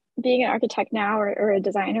 being an architect now or a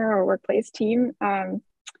designer or workplace team,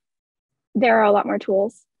 there are a lot more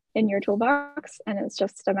tools in your toolbox, and it's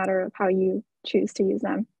just a matter of how you choose to use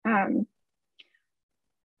them.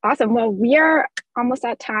 Awesome. Well, we are almost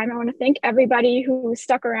at time. I want to thank everybody who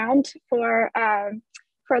stuck around for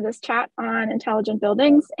this chat on intelligent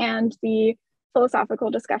buildings and the philosophical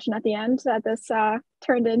discussion at the end that this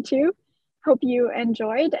turned into. Hope you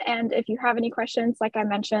enjoyed. And if you have any questions, like I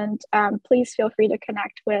mentioned, please feel free to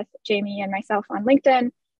connect with Jamie and myself on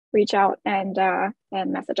LinkedIn, reach out and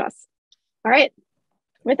message us. All right.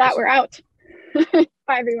 With that, we're out. Bye,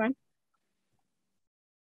 everyone.